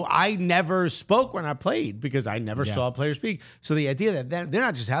 So I never spoke when I played because I never saw a player speak. So the idea that they're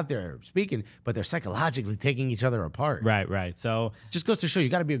not just out there speaking, but they're psychologically taking each other apart. Right. So Just goes to show you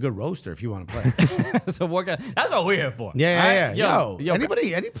got to be a good roaster if you want to play. that's what we're here for. Yeah. Right? Yo,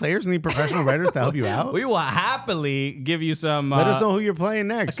 any players need professional writers to help you out? We will happily give you some. Let us know who you're playing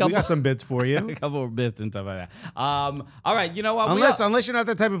next. We got some bits for a you. couple of bits and stuff like that. All right, you know what? Unless you're not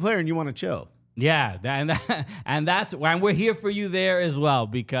that type of player and you want to chill. Yeah, and that's why we're here for you there as well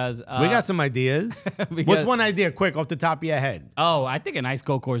because We got some ideas. What's one idea, quick, off the top of your head? Oh, I think a nice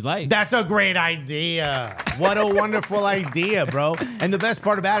Cold Coors Light. That's a great idea. What a wonderful idea, bro. And the best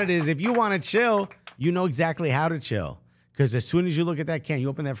part about it is if you want to chill, you know exactly how to chill. Because as soon as you look at that can, you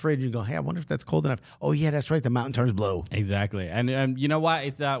open that fridge and you go, hey, I wonder if that's cold enough. Oh, yeah, that's right. The mountain turns blue. Exactly. And you know what?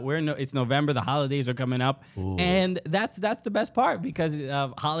 It's November. The holidays are coming up. Ooh. And that's the best part because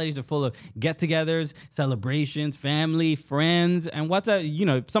holidays are full of get-togethers, celebrations, family, friends. And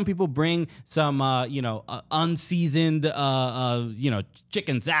some people bring some, unseasoned,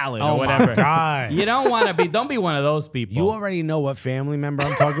 chicken salad or whatever. My God. You don't be one of those people. You already know what family member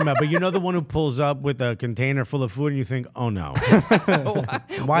I'm talking about, but you know the one who pulls up with a container full of food and you think, oh no.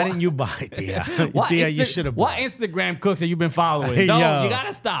 Why didn't you buy Dia? Dia, you should have bought. What Instagram cooks have you been following? Yo. You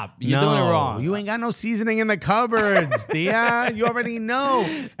gotta stop. You're doing it wrong. You ain't got no seasoning in the cupboards, Dia. You already know.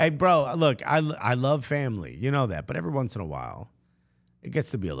 Hey, bro, look, I love family. You know that. But every once in a while, it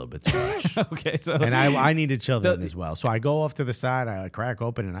gets to be a little bit too much. Okay, so and I need to chill then as well. So I go off to the side, I crack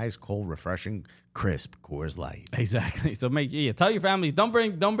open an ice cold, refreshing, crisp Coors Light. Exactly. So tell your families don't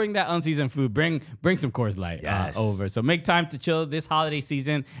bring that unseasoned food. Bring some Coors Light over. So make time to chill this holiday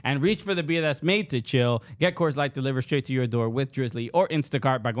season and reach for the beer that's made to chill. Get Coors Light delivered straight to your door with Drizzly or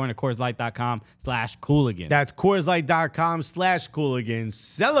Instacart by going to CoorsLight.com/Cooligans. That's CoorsLight.com/Cooligans.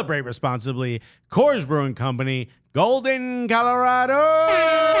 Celebrate responsibly. Coors Brewing Company, Golden, Colorado.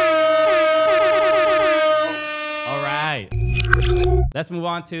 All right. Let's move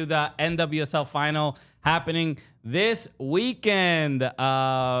on to the NWSL Final happening this weekend.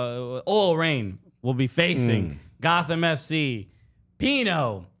 Oil Rain will be facing Gotham FC.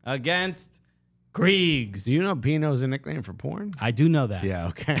 Pino against Griegs. Do you know Pino's a nickname for porn? I do know that. Yeah,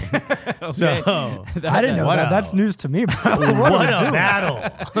 okay. Okay. So, I didn't know that. That's news to me, bro. what a battle.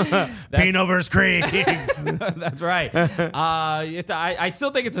 Pino versus Griegs. That's right. I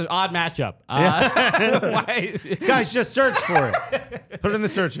still think it's an odd matchup. Why? Guys, just search for it. Put it in the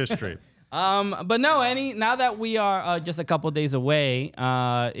search history. But no, now that we are just a couple days away,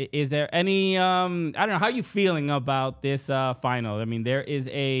 is there any I don't know, how are you feeling about this final? I mean, there is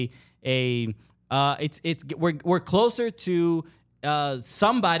we're closer to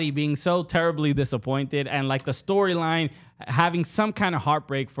somebody being so terribly disappointed and like the storyline having some kind of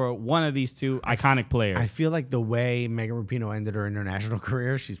heartbreak for one of these two iconic players. I feel like the way Megan Rapinoe ended her international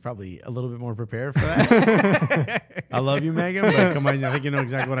career, she's probably a little bit more prepared for that. I love you, Megan, but come on, I think you know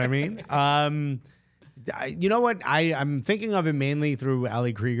exactly what I mean. You know what? I'm thinking of it mainly through the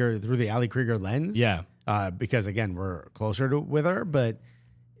Ali Krieger lens. Yeah. Because again, we're closer with her, but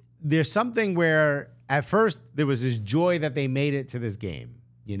there's something where at first there was this joy that they made it to this game.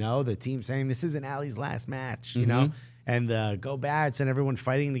 You know, the team saying this isn't Allie's last match, you know, and the go bats and everyone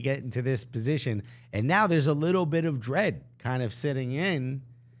fighting to get into this position. And now there's a little bit of dread kind of sitting in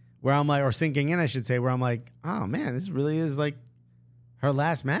where I'm like, or sinking in, I should say, where I'm like, oh man, this really is like her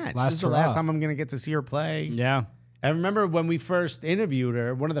last match. This is the last time I'm going to get to see her play. Yeah. I remember when we first interviewed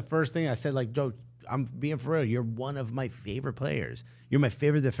her, one of the first things I said, like, Joe, I'm being for real. You're one of my favorite players. You're my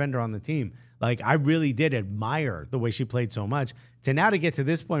favorite defender on the team. Like, I really did admire the way she played so much. To now to get to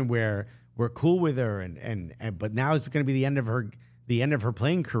this point where we're cool with her, and but now it's going to be the end of her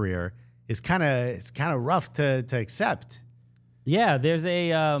playing career is kind of rough to accept. Yeah, there's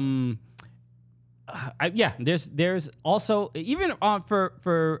a there's also even on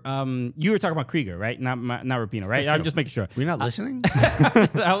for you were talking about Krieger, right? Not Rapinoe, right? I'm just making sure. Were you not listening?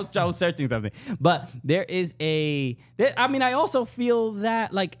 I was searching something, but there is I also feel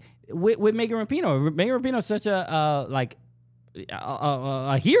that like with Megan Rapinoe is such a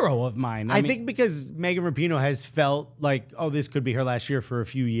hero of mine. I think because Megan Rapinoe has felt like, oh, this could be her last year for a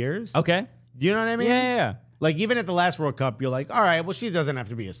few years. Okay. Do you know what I mean? Yeah. Like, even at the last World Cup, you're like, all right, well, she doesn't have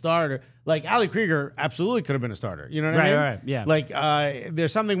to be a starter. Like, Ali Krieger absolutely could have been a starter. You know what I mean? Right, yeah. Like,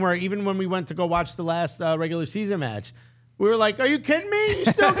 there's something where even when we went to go watch the last regular season match, we were like, are you kidding me? You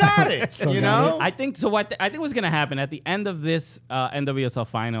still got it. You know? I think so. I think what's going to happen at the end of this NWSL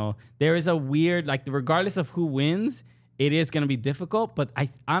final, there is a weird, like, regardless of who wins, it is going to be difficult. But I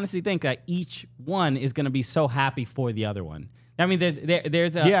honestly think that each one is going to be so happy for the other one. I mean, there's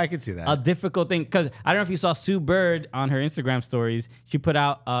I can see that. A difficult thing, because I don't know if you saw Sue Bird on her Instagram stories. She put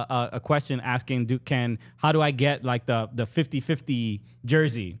out a question asking, how do I get like the 50-50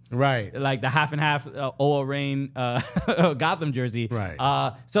 jersey? Right. Like the half and half OL Reign Gotham jersey.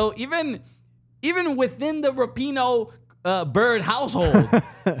 Right. So even within the Rapinoe Bird household,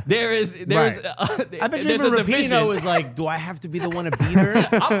 there's right. I bet you even Rapinoe is like, do I have to be the one to beat her?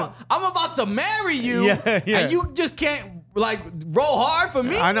 I'm about to marry you, and you just can't like roll hard for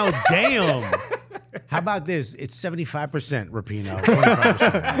me. I know, damn. How about this? It's 75% Rapinoe,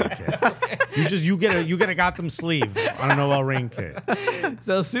 25%. You get a Gotham sleeve on an OL Reign kit.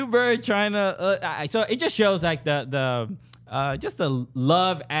 So Sue Bird trying to so it just shows like the just the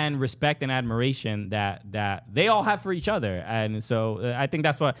love and respect and admiration that they all have for each other. And so I think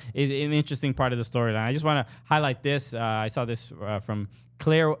that's what is an interesting part of the storyline. I just want to highlight this. I saw this from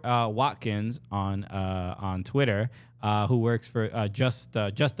Claire Watkins on Twitter, who works for Just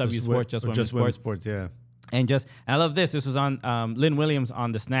W Sports, Just Women's Sports. Yeah. And I love this. This was on Lynn Williams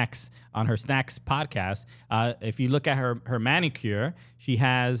on her Snacks podcast. If you look at her manicure, she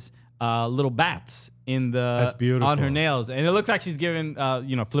has little bats That's beautiful. on her nails, and it looks like she's giving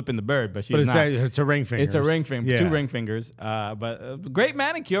flipping the bird, but she's not. It's a ring finger. It's a ring finger, yeah. 2 ring fingers. But great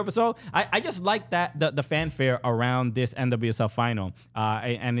manicure. But so I just like that the fanfare around this NWSL final,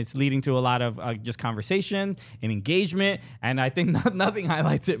 and it's leading to a lot of just conversation and engagement. And I think nothing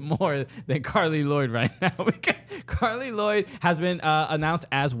highlights it more than Carly Lloyd right now. Because Carly Lloyd has been announced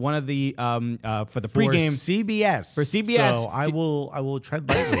as one of the for the pregame CBS. For CBS, so I will tread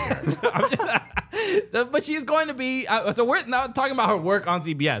lightly here. So, but she's going to be. So we're not talking about her work on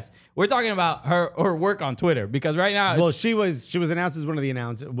CBS. We're talking about her work on Twitter, because right now, well, she was announced as one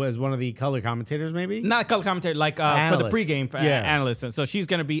of the color commentators, maybe not color commentator, like for the pregame analyst. And so she's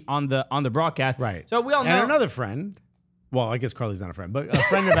going to be on the broadcast, right? So we all know. And another friend. Well, I guess Carly's not a friend, but a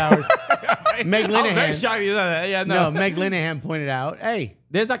friend of ours, Meg Linehan. I'm very shocked you know that. Yeah, no. Meg Linehan pointed out, hey,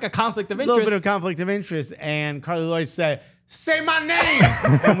 there's like a conflict of interest. A little bit of conflict of interest, and Carly Lloyd said, say my name.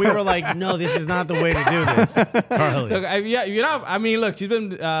 And we were like, no, this is not the way to do this, Carly. So, I mean, look, she's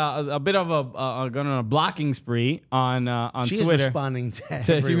been a bit of going on a blocking spree on Twitter. She's responding to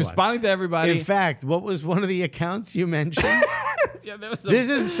everyone. She's responding to everybody. In fact, what was one of the accounts you mentioned? This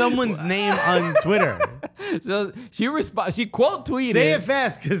is someone's name on Twitter. So she quote tweeted. Say it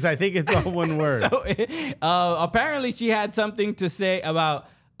fast, because I think it's all one word. So apparently she had something to say about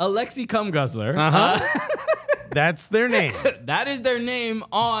Alexi Cumguzzler. That's their name. That is their name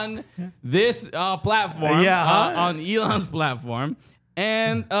on this platform, on Elon's platform.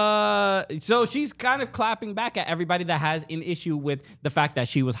 And so she's kind of clapping back at everybody that has an issue with the fact that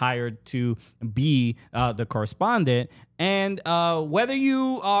she was hired to be the correspondent. And whether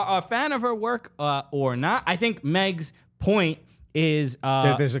you are a fan of her work or not, I think Meg's point is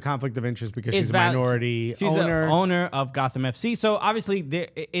there's a conflict of interest because she's a minority she's owner. The owner of Gotham FC. So obviously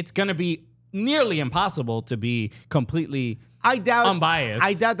it's going to be nearly impossible to be completely unbiased.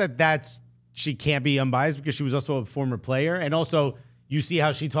 I doubt that she can't be unbiased, because she was also a former player, and also you see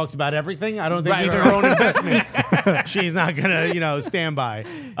how she talks about everything. I don't think even her own investments she's not gonna stand by.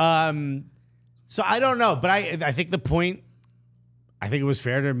 So I don't know, but I think the point I think it was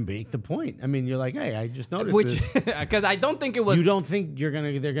fair to make the point. I mean, you're like, hey, I just noticed this. Because I don't think it was. You don't think you're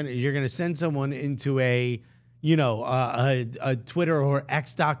gonna send someone into a Twitter or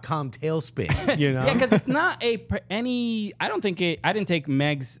X.com tailspin, you know? Yeah, because it's not any. I didn't take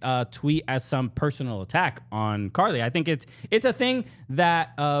Meg's tweet as some personal attack on Carly. I think it's a thing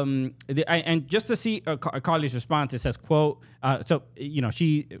that and just to see Carly's response, it says, "quote."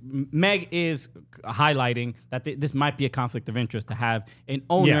 Meg is highlighting that this might be a conflict of interest to have an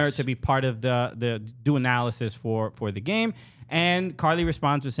owner to be part of the do analysis for the game. And Carly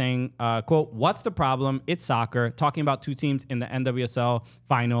responds with saying, quote, "What's the problem? It's soccer," talking about two teams in the NWSL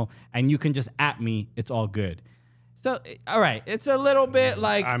final, and you can just at me. It's all good. So, all right, it's a little bit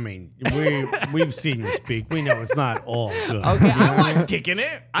like... I mean, we've seen you speak. We know it's not all good. Okay, I watched Kicking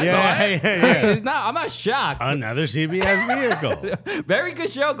It. I saw it. Yeah. I'm not shocked. Another CBS vehicle. Very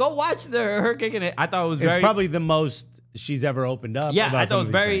good show. Go watch her Kicking It. I thought it was It's probably the most she's ever opened up. Yeah, about I thought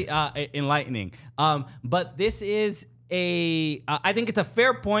it was very enlightening. But this is I think it's a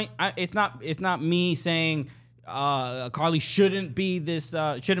fair point. It's not me saying Carly shouldn't be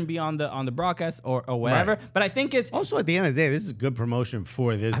on the broadcast or whatever. Right. But I think it's also at the end of the day, this is good promotion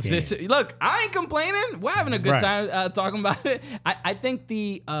for this game. Look, I ain't complaining. We're having a good time talking about it. I think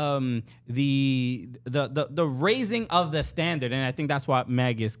the raising of the standard, and I think that's what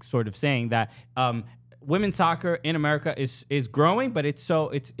Meg is sort of saying, that women's soccer in America is growing, but it's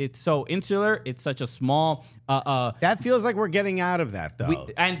so insular. It's such a small. That feels like we're getting out of that, though.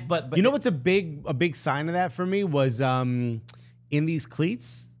 But you know what's a big sign of that for me was In These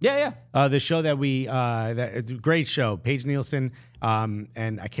Cleats. Yeah. The show that it's a great show. Paige Nielsen,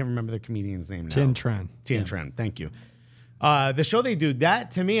 and I can't remember the comedian's name now. Tien Tran. Tran. Thank you. The show they do, that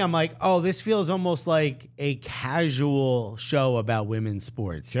to me, I'm like, oh, this feels almost like a casual show about women's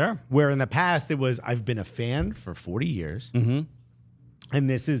sports. Sure. Where in the past it was, I've been a fan for 40 years. Mm-hmm.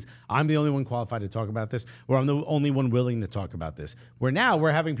 And I'm the only one qualified to talk about this, or I'm the only one willing to talk about this. Where now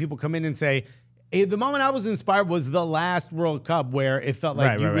we're having people come in and say, hey, the moment I was inspired was the last World Cup, where it felt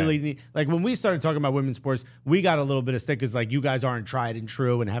like really need, like when we started talking about women's sports, we got a little bit of stick because like you guys aren't tried and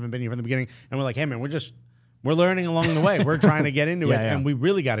true and haven't been here from the beginning. And we're like, hey man, we're learning along the way. We're trying to get into it, and we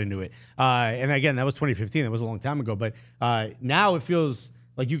really got into it. And again, that was 2015. That was a long time ago. But now it feels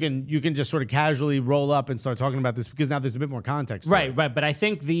like you can just sort of casually roll up and start talking about this because now there's a bit more context. Right. But I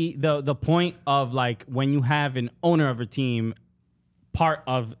think the point of like when you have an owner of a team part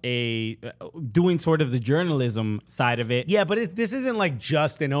of doing sort of the journalism side of it. Yeah, but this isn't like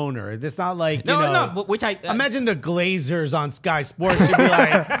just an owner. It's not like, no, which I imagine the Glazers on Sky Sports should be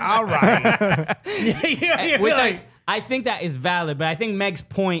like, all right. Which I think that is valid, but I think Meg's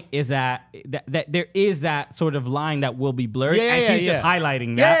point is that there is that sort of line that will be blurred, and she's just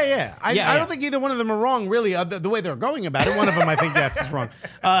highlighting that. I don't think either one of them are wrong, really, the way they're going about it. One of them, I think, yes, is wrong.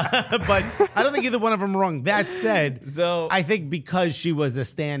 But I don't think either one of them are wrong. That said, I think because she was a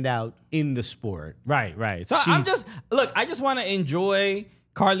standout in the sport. Right. So I just want to enjoy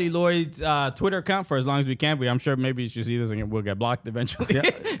Carly Lloyd's Twitter account for as long as we can. But I'm sure maybe she'll see this and we'll get blocked eventually. Yeah,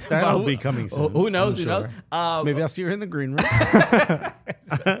 that'll be coming soon. Who knows? Who knows? Maybe I'll see her in the green room.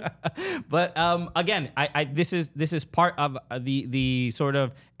 But again, this is part of the sort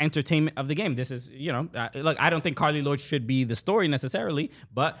of entertainment of the game. This is, look, I don't think Carly Lloyd should be the story necessarily,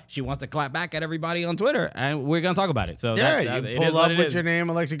 but she wants to clap back at everybody on Twitter, and we're gonna talk about it. So you pull up with your name,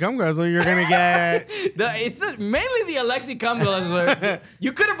 Alexi Cumguzzler, you're gonna get. It's mainly the Alexi Cumguzzler.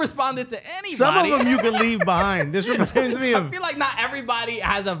 You could have responded to anybody. Some of them you could leave behind. This reminds me of. I feel like not everybody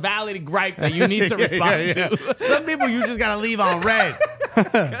has a valid gripe that you need to respond to. Some people you just gotta leave on red.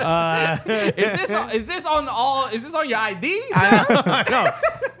 Is this on your ID? I know.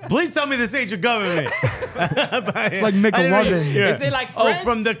 Please tell me this ain't your government. It's like McLovin. Is it like French? Oh,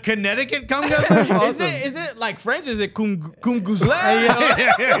 from the Connecticut Cumguzzler? Awesome. Is it like French? Is it Cumguzzler?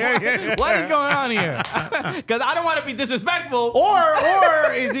 Yeah. What is going on here? Because I don't want to be disrespectful. Or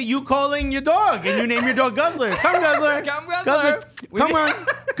is it you calling your dog and you name your dog Guzzler? Cumguzzler. Come on.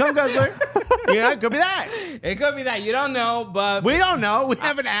 Cumguzzler. Yeah, it could be that. It could be that. You don't know, but we don't know. We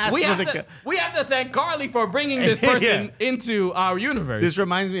haven't asked. We have to thank Carly for bringing this person into our universe. This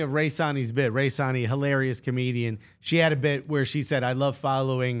reminds me of Ray Sani's bit. Ray Sani, hilarious comedian. She had a bit where she said, I love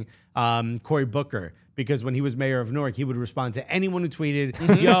following Cory Booker because when he was mayor of Newark, he would respond to anyone who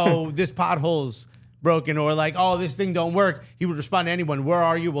tweeted, yo, this pothole's broken, or like, oh, this thing don't work. He would respond to anyone, where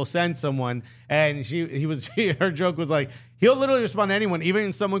are you? We'll send someone. And her joke was like, He'll literally respond to anyone,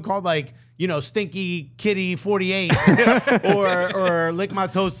 even someone called like, Stinky Kitty 48 or Lick My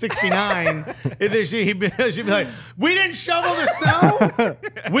Toes 69. And then she'd be like, we didn't shovel the snow.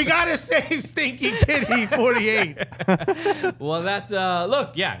 We gotta save Stinky Kitty 48. Well, that's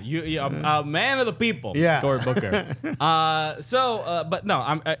look, yeah, you a man of the people, Cory Booker. But no,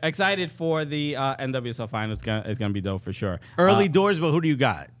 I'm excited for the NWSL Final. It's gonna be dope for sure. Early doors, but who do you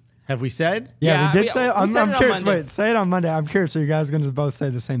got? Have we said? Yeah, we did say. I'm said it on curious. Monday. Wait, say it on Monday. I'm curious. So you guys going to both say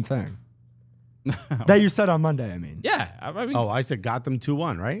the same thing? That you said on Monday. I mean. Yeah, I mean. Oh, I said Gotham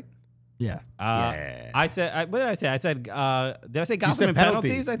 2-1, right? Yeah. I said. What did I say? I said. Did I say Gotham said and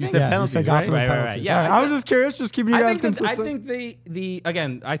penalties? I You think. said Yeah, penalties, you said Gotham right? and Right, right, penalties. right. Yeah, All right, I was just curious, just keeping you guys consistent. I think the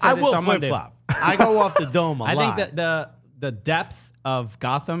again. I said I this will on Monday. flip-flop. I go off the dome a I lot. think that the depth of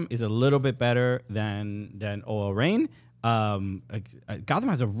Gotham is a little bit better than OL Reign. Gotham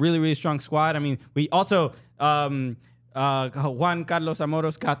has a really, really strong squad. I mean, we also Juan Carlos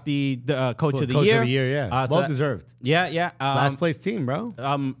Amoros got the coach of the year. Coach of the year, yeah. So Well deserved. Yeah. Last place team, bro.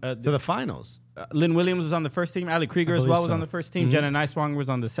 To the finals. Lynn Williams was on the first team. Ali Krieger as well was so. on the first team. Jenna Niswong was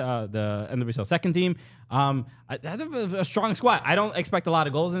on the NWSL second team. That's a strong squad. I don't expect a lot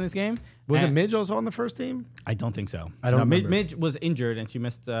of goals in this game. Was it And- Midge also on the first team? I don't think so. I don't remember. Midge was injured and she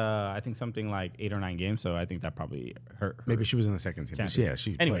missed, I think, something like 8 or 9 games. So I think that probably hurt. Maybe she was in the second team. Chances. Yeah,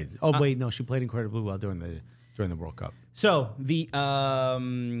 she Anyway, played. Oh, wait, no, she played incredibly well during the World Cup. So the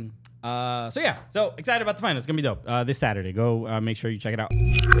so excited about the final. It's gonna be dope. This Saturday, go make sure you check it out.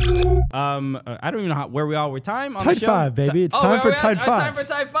 I don't even know where we are with time on Tide the show. 5, baby. It's time where for we at? Tide It's 5. time for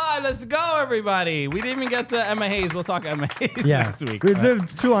Tide 5. Let's go, everybody. We didn't even get to Emma Hayes. We'll talk Emma Hayes Yeah. next week.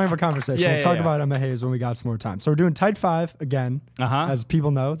 It's too long of a conversation. Yeah, We'll talk yeah. about Emma Hayes when we got some more time. So we're doing Tide 5 again. As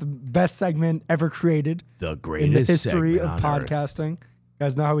people know, the best segment ever created The in the greatest history of segment on earth. podcasting. You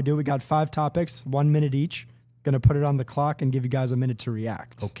guys know how we do. We got 5 topics, 1 minute each. Gonna put it on the clock and give you guys a minute to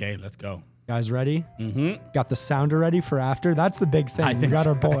react. Okay, let's go. Guys ready? Mm-hmm. Got the sounder ready for after? That's the big thing. We got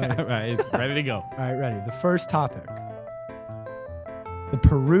our boy. Right, it's ready to go. All right, ready. The first topic. The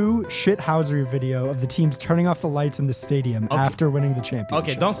Peru shithousery video of the teams turning off the lights in the stadium after winning the championship.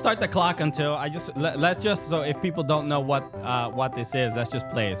 Okay, don't start the clock until let's just, so if people don't know what this is, let's just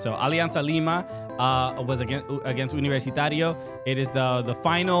play it. So Alianza Lima was against Universitario. It is the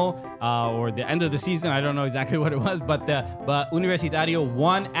final or the end of the season. I don't know exactly what it was, but Universitario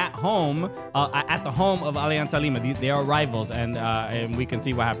won at home at the home of Alianza Lima. They are rivals, and we can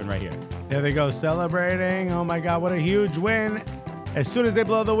see what happened right here. There they go, celebrating. Oh my God, what a huge win. As soon as they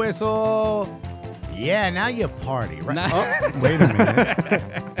blow the whistle, yeah, now you party, right? Oh, wait a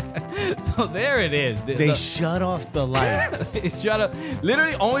minute. So there it is. They shut off the lights. Shut up.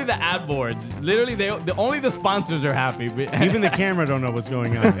 Literally, only the ad boards. Literally, only the sponsors are happy. Even the camera don't know what's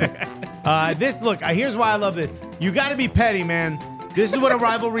going on. Here's why I love this. You got to be petty, man. This is what a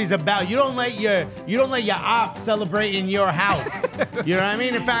rivalry is about. You don't let your ops celebrate in your house. You know what I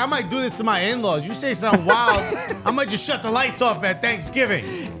mean? In fact, I might do this to my in-laws. You say something wild, I might just shut the lights off at Thanksgiving.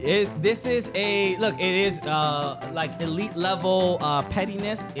 This is it is like elite level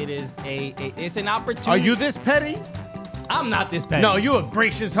pettiness. It's an opportunity. Are you this petty? I'm not this petty. No, you a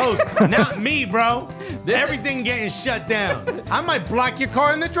gracious host. Not me, bro. Everything getting shut down. I might block your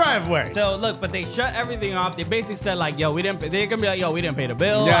car in the driveway. So look, but they shut everything off. They basically said like, yo, we didn't. They're gonna be like, yo, we didn't pay the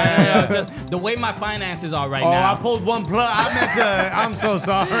bill. Yeah. Just the way my finances are right Oh, now. I pulled one plug. I'm so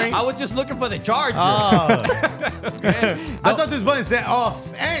sorry. I was just looking for the charger. Oh. I thought this button said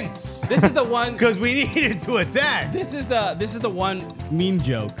offense. This is the one. Because we needed to attack. This is the one mean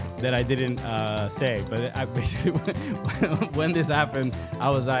joke that I didn't say, but I basically when this happened,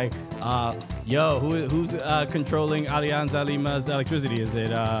 I was like, "Yo, who's controlling Alianza Lima's electricity? Is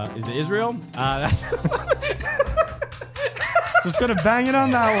it Israel?" That's Just gonna bang it on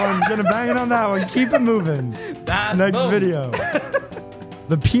that one. Keep it moving. Next boom. video.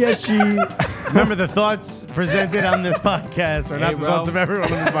 The PSG. Remember, the thoughts presented on this podcast are not the bro. thoughts of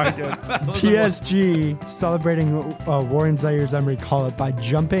everyone on this podcast. PSG celebrating Warren Zaire-Emery call-up by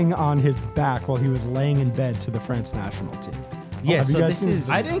jumping on his back while he was laying in bed to the France national team. Yeah, Have you so guys this seen is.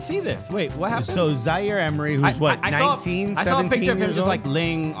 I didn't see this. Wait, what happened? So Zaire Emery, who's what, 19, I saw a 17 picture of him years just old? like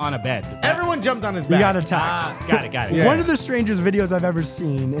laying on a bed. Everyone jumped on his He back. got attacked. Got it. Yeah. One of the strangest videos I've ever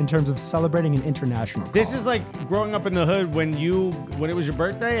seen in terms of celebrating an international call. This is like growing up in the hood when it was your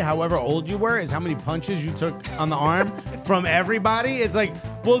birthday, however old you were, is how many punches you took on the arm from everybody. It's like,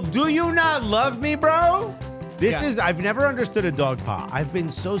 well, do you not love me, bro? I've never understood a dog pile. I've been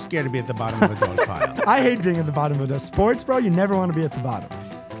so scared to be at the bottom of a dog pile. I hate being at the bottom of the sports, bro. You never want to be at the bottom.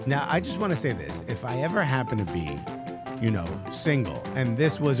 Now, I just want to say this. If I ever happen to be single, and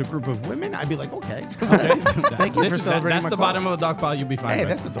this was a group of women, I'd be like, okay. Thank you for celebrating That's my the call. bottom of a dog pile you'll be fine Hey, with.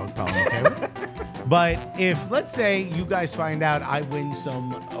 that's a dog pile I'm okay with. But if, let's say, you guys find out I win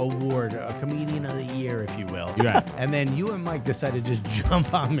some award, a comedian of the year, if you will, Right. and then you and Mike decide to just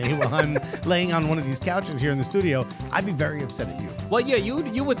jump on me while I'm laying on one of these couches here in the studio, I'd be very upset at you. Well, yeah,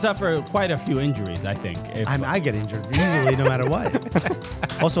 you would suffer quite a few injuries, I think. If, I get injured easily no matter what.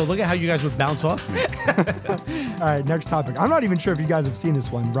 Also, look at how you guys would bounce off me. All right, next topic. I'm not even sure if you guys have seen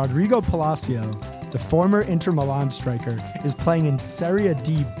this one. Rodrigo Palacio, the former Inter Milan striker, is playing in Serie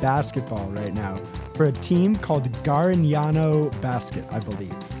D basketball right now for a team called Garignano Basket, I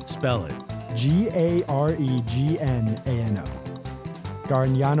believe. Spell it. Garegnano.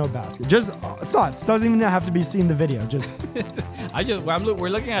 Garignano Basket. Just thoughts. Doesn't even have to be seen the video. Just we're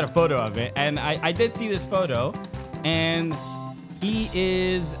looking at a photo of it, and I did see this photo, and he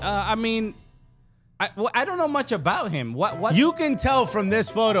is. I don't know much about him. What You can tell from this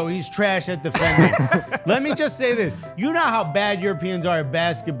photo he's trash at defending. Let me just say this. You know how bad Europeans are at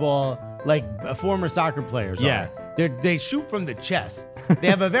basketball, like former soccer players Yeah. are. They shoot from the chest. They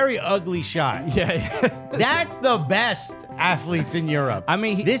have a very ugly shot. Yeah. That's the best athletes in Europe. I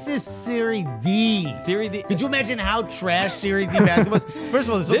mean, this is Serie D. Serie D. Could you imagine how trash Serie D basketball is? First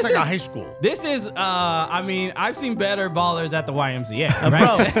of all, this looks like a high school. This is, I've seen better ballers at the YMCA,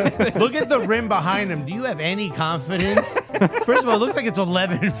 right? Bro, look at the rim behind him. Do you have any confidence? First of all, it looks like it's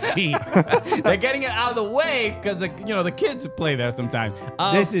 11 feet. They're getting it out of the way because the kids play there sometimes.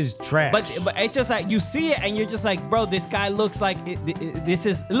 This is trash. But it's just like you see it and you're just like, bro, this guy looks like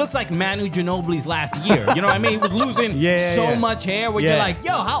it looks like Manu Ginobili's last year. You know what I mean? He was losing so much hair where you're like,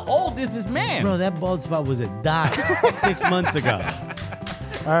 yo, how old is this man? Bro, that bald spot was a dot 6 months ago.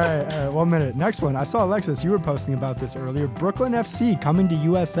 All right, 1 minute. Next one. I saw Alexis, you were posting about this earlier. Brooklyn FC coming to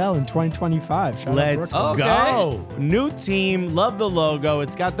USL in 2025. Shout out Let's Brooklyn. go. New team. Love the logo.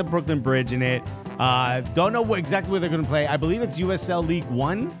 It's got the Brooklyn Bridge in it. Don't know exactly where they're going to play. I believe it's USL League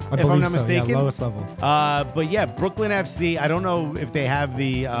One, if I'm not mistaken. Yeah, lowest level. But yeah, Brooklyn FC. I don't know if they have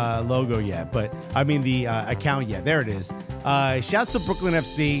the logo yet, but I mean the account yet. There it is. Shouts to Brooklyn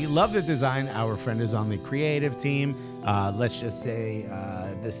FC. Love the design. Our friend is on the creative team. Let's just say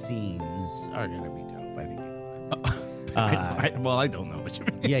the scenes are going to be dope. I think you know. I don't know what you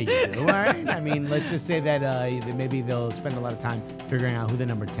mean. Yeah, you do. All right. I mean, let's just say that maybe they'll spend a lot of time figuring out who the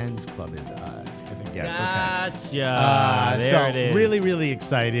number 10's club is. I think, yes. Gotcha. Okay. There it is. Really, really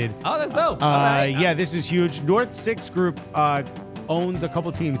excited. Oh, that's dope. All right. Yeah, this is huge. North 6 Group owns a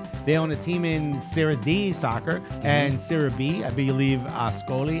couple teams. They own a team in Serie D soccer and Serie B, I believe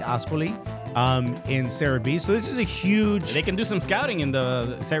Ascoli, in Serie B. So this is a huge... They can do some scouting in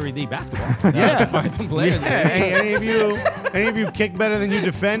the Serie D basketball. Yeah. Find some players. Yeah. Hey, any of you kick better than you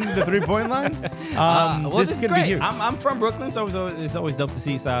defend the 3-point line? This is could great. be huge. I'm from Brooklyn, so it's always dope to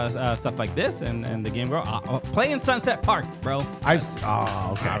see stuff like this and the game grow. Play in Sunset Park, bro. Okay.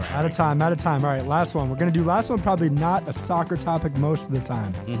 Out of time. All right, last one. We're going to do last one, probably not a soccer topic most of the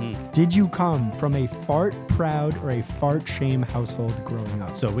time. Did you come from a fart proud or a fart shame household growing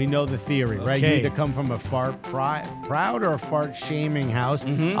up? So we know the theory, right? You Okay. either come from a fart proud or a fart shaming house.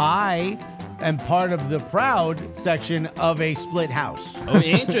 Mm-hmm. I am part of the proud section of a split house. Oh,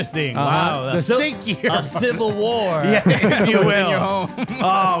 interesting. Wow. The stinkier. A civil war. Yeah, if you will. In your home.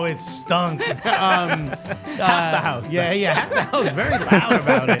 Oh, it stunk. Half the house. Yeah, half the house very loud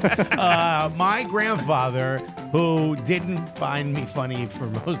about it. My grandfather, who didn't find me funny for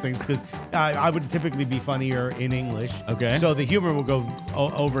most things, because I would typically be funnier in English. Okay. So the humor would go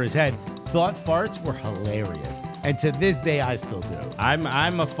over his head. Thought farts were hilarious, and to this day I still do.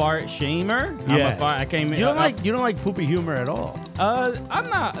 I'm a fart shamer. Yeah. I came. You don't like poopy humor at all. I'm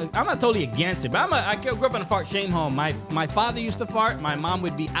not totally against it, but I grew up in a fart shame home. My father used to fart. My mom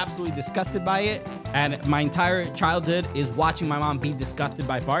would be absolutely disgusted by it, and my entire childhood is watching my mom be disgusted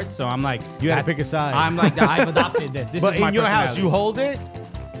by farts. So I'm like, You gotta pick a side. I'm like, I've adopted this. This But is my in your house, personality. you hold it.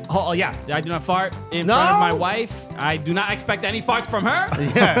 Oh yeah, I do not fart in No? front of my wife. I do not expect any farts from her.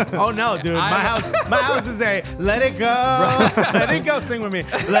 Yeah. Oh no, dude. My house is a let it go. Let it go. Sing with me.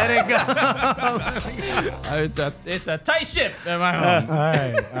 Let it go. It's a tight ship in my home. All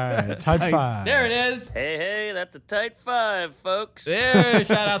right. Type 5. There it is. Hey, that's a tight 5, folks. There,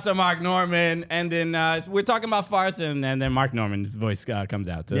 shout out to Mark Norman. And then we're talking about farts, and then Mark Norman's voice comes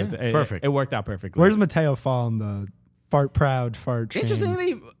out. So Yeah, perfect. It worked out perfectly. Where does Mateo fall in the fart proud, fart shame?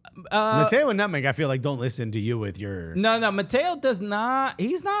 Interestingly, Mateo and Nutmeg, I feel like don't listen to you with your. no, Mateo does not.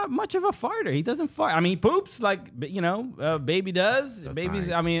 He's not much of a farter. He doesn't fart. I mean, he poops like baby does. Babies.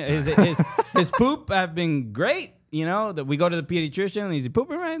 nice. I mean, his poop have been great. You know, that we go to the pediatrician and he's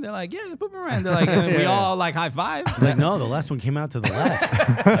pooping right. They're like, yeah, he's pooping right. They're like, and then we all like high five. He's like, no, the last one came out to the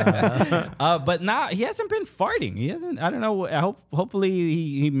left. But now he hasn't been farting. He hasn't. I don't know. Hopefully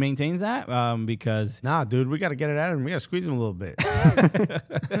he maintains that because Nah, dude, we got to get it out of him. We got to squeeze him a little bit.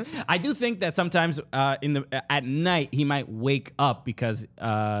 I do think that sometimes at night he might wake up because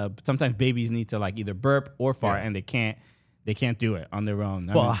sometimes babies need to like either burp or fart and they can't do it on their own.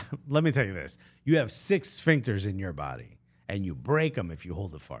 I mean, Let me tell you this. You have 6 sphincters in your body, and you break them if you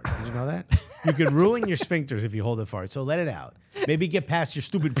hold a fart. Did you know that? You could ruin your sphincters if you hold a fart, so let it out. Maybe get past your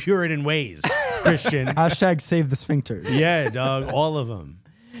stupid Puritan ways, Christian. Hashtag save the sphincters. Yeah, dog, all of them.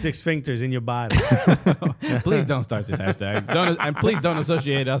 6 sphincters in your body. please don't start this hashtag. And please don't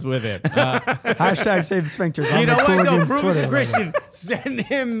associate us with it. Hashtag save the sphincters. You know what? Go prove Twitter it to Christian. Send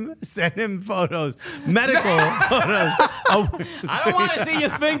him photos, medical photos. I don't want to see your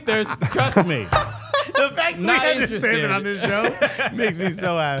sphincters. Trust me. The fact that we Not had to interested. say that on this show makes me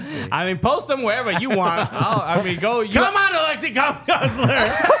so happy. I mean, post them wherever you want. Go. Come on, Alexi Guzzler.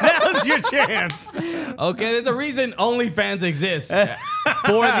 Now's your chance. Okay, there's a reason OnlyFans exists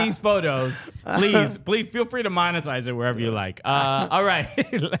for these photos. Please feel free to monetize it wherever you like. All right,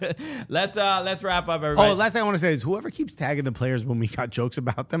 let's wrap up, everybody. Oh, last thing I want to say is whoever keeps tagging the players when we got jokes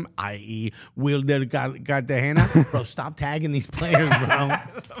about them, i.e. Wilder Cartagena, bro, stop tagging these players, bro.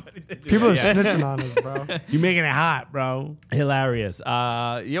 People are snitching on us, bro. You're making it hot, bro. Hilarious.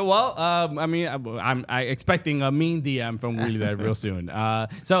 I mean, I'm expecting a mean DM from Willie real soon.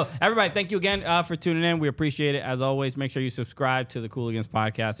 So everybody, thank you again for tuning in. We appreciate it. As always, make sure you subscribe to the Cooligans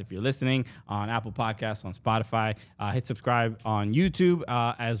podcast if you're listening on Apple Podcasts, on Spotify. Hit subscribe on YouTube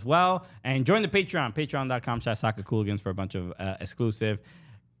as well. And join the Patreon, patreon.com/soccercooligans for a bunch of exclusive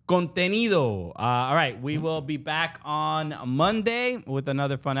contenido. All right, we will be back on Monday with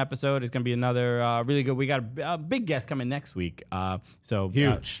another fun episode. It's going to be another really good. We got a big guest coming next week. So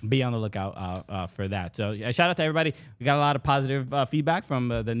Huge. Be on the lookout for that. So shout out to everybody. We got a lot of positive feedback from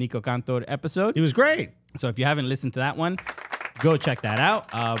the Nico Cantor episode. He was great. So if you haven't listened to that one, go check that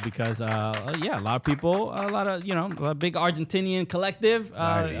out because a lot of people, a big Argentinian collective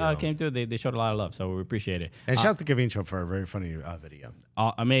came through. They showed a lot of love, so we appreciate it. And shout out to Gavincho for a very funny video.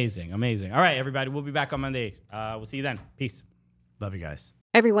 Amazing. All right, everybody, we'll be back on Monday. We'll see you then. Peace. Love you guys.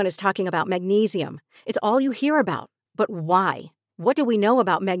 Everyone is talking about magnesium. It's all you hear about. But why? What do we know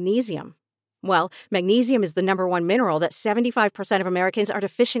about magnesium? Well, magnesium is the #1 mineral that 75% of Americans are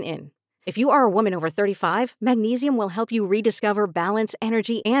deficient in. If you are a woman over 35, magnesium will help you rediscover balance,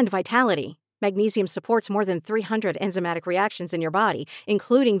 energy, and vitality. Magnesium supports more than 300 enzymatic reactions in your body,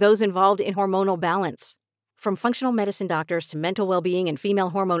 including those involved in hormonal balance. From functional medicine doctors to mental well-being and female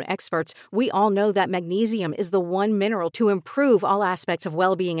hormone experts, we all know that magnesium is the one mineral to improve all aspects of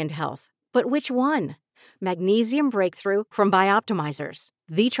well-being and health. But which one? Magnesium Breakthrough from Bioptimizers,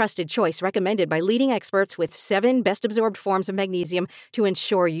 the trusted choice recommended by leading experts with 7 best-absorbed forms of magnesium to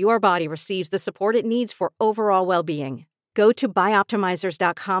ensure your body receives the support it needs for overall well-being. Go to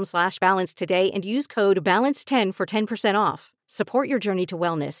bioptimizers.com/balance today and use code BALANCE10 for 10% off. Support your journey to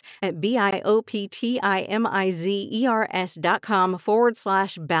wellness at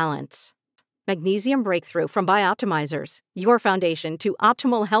bioptimizers.com/balance. Magnesium Breakthrough from Bioptimizers, your foundation to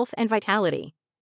optimal health and vitality.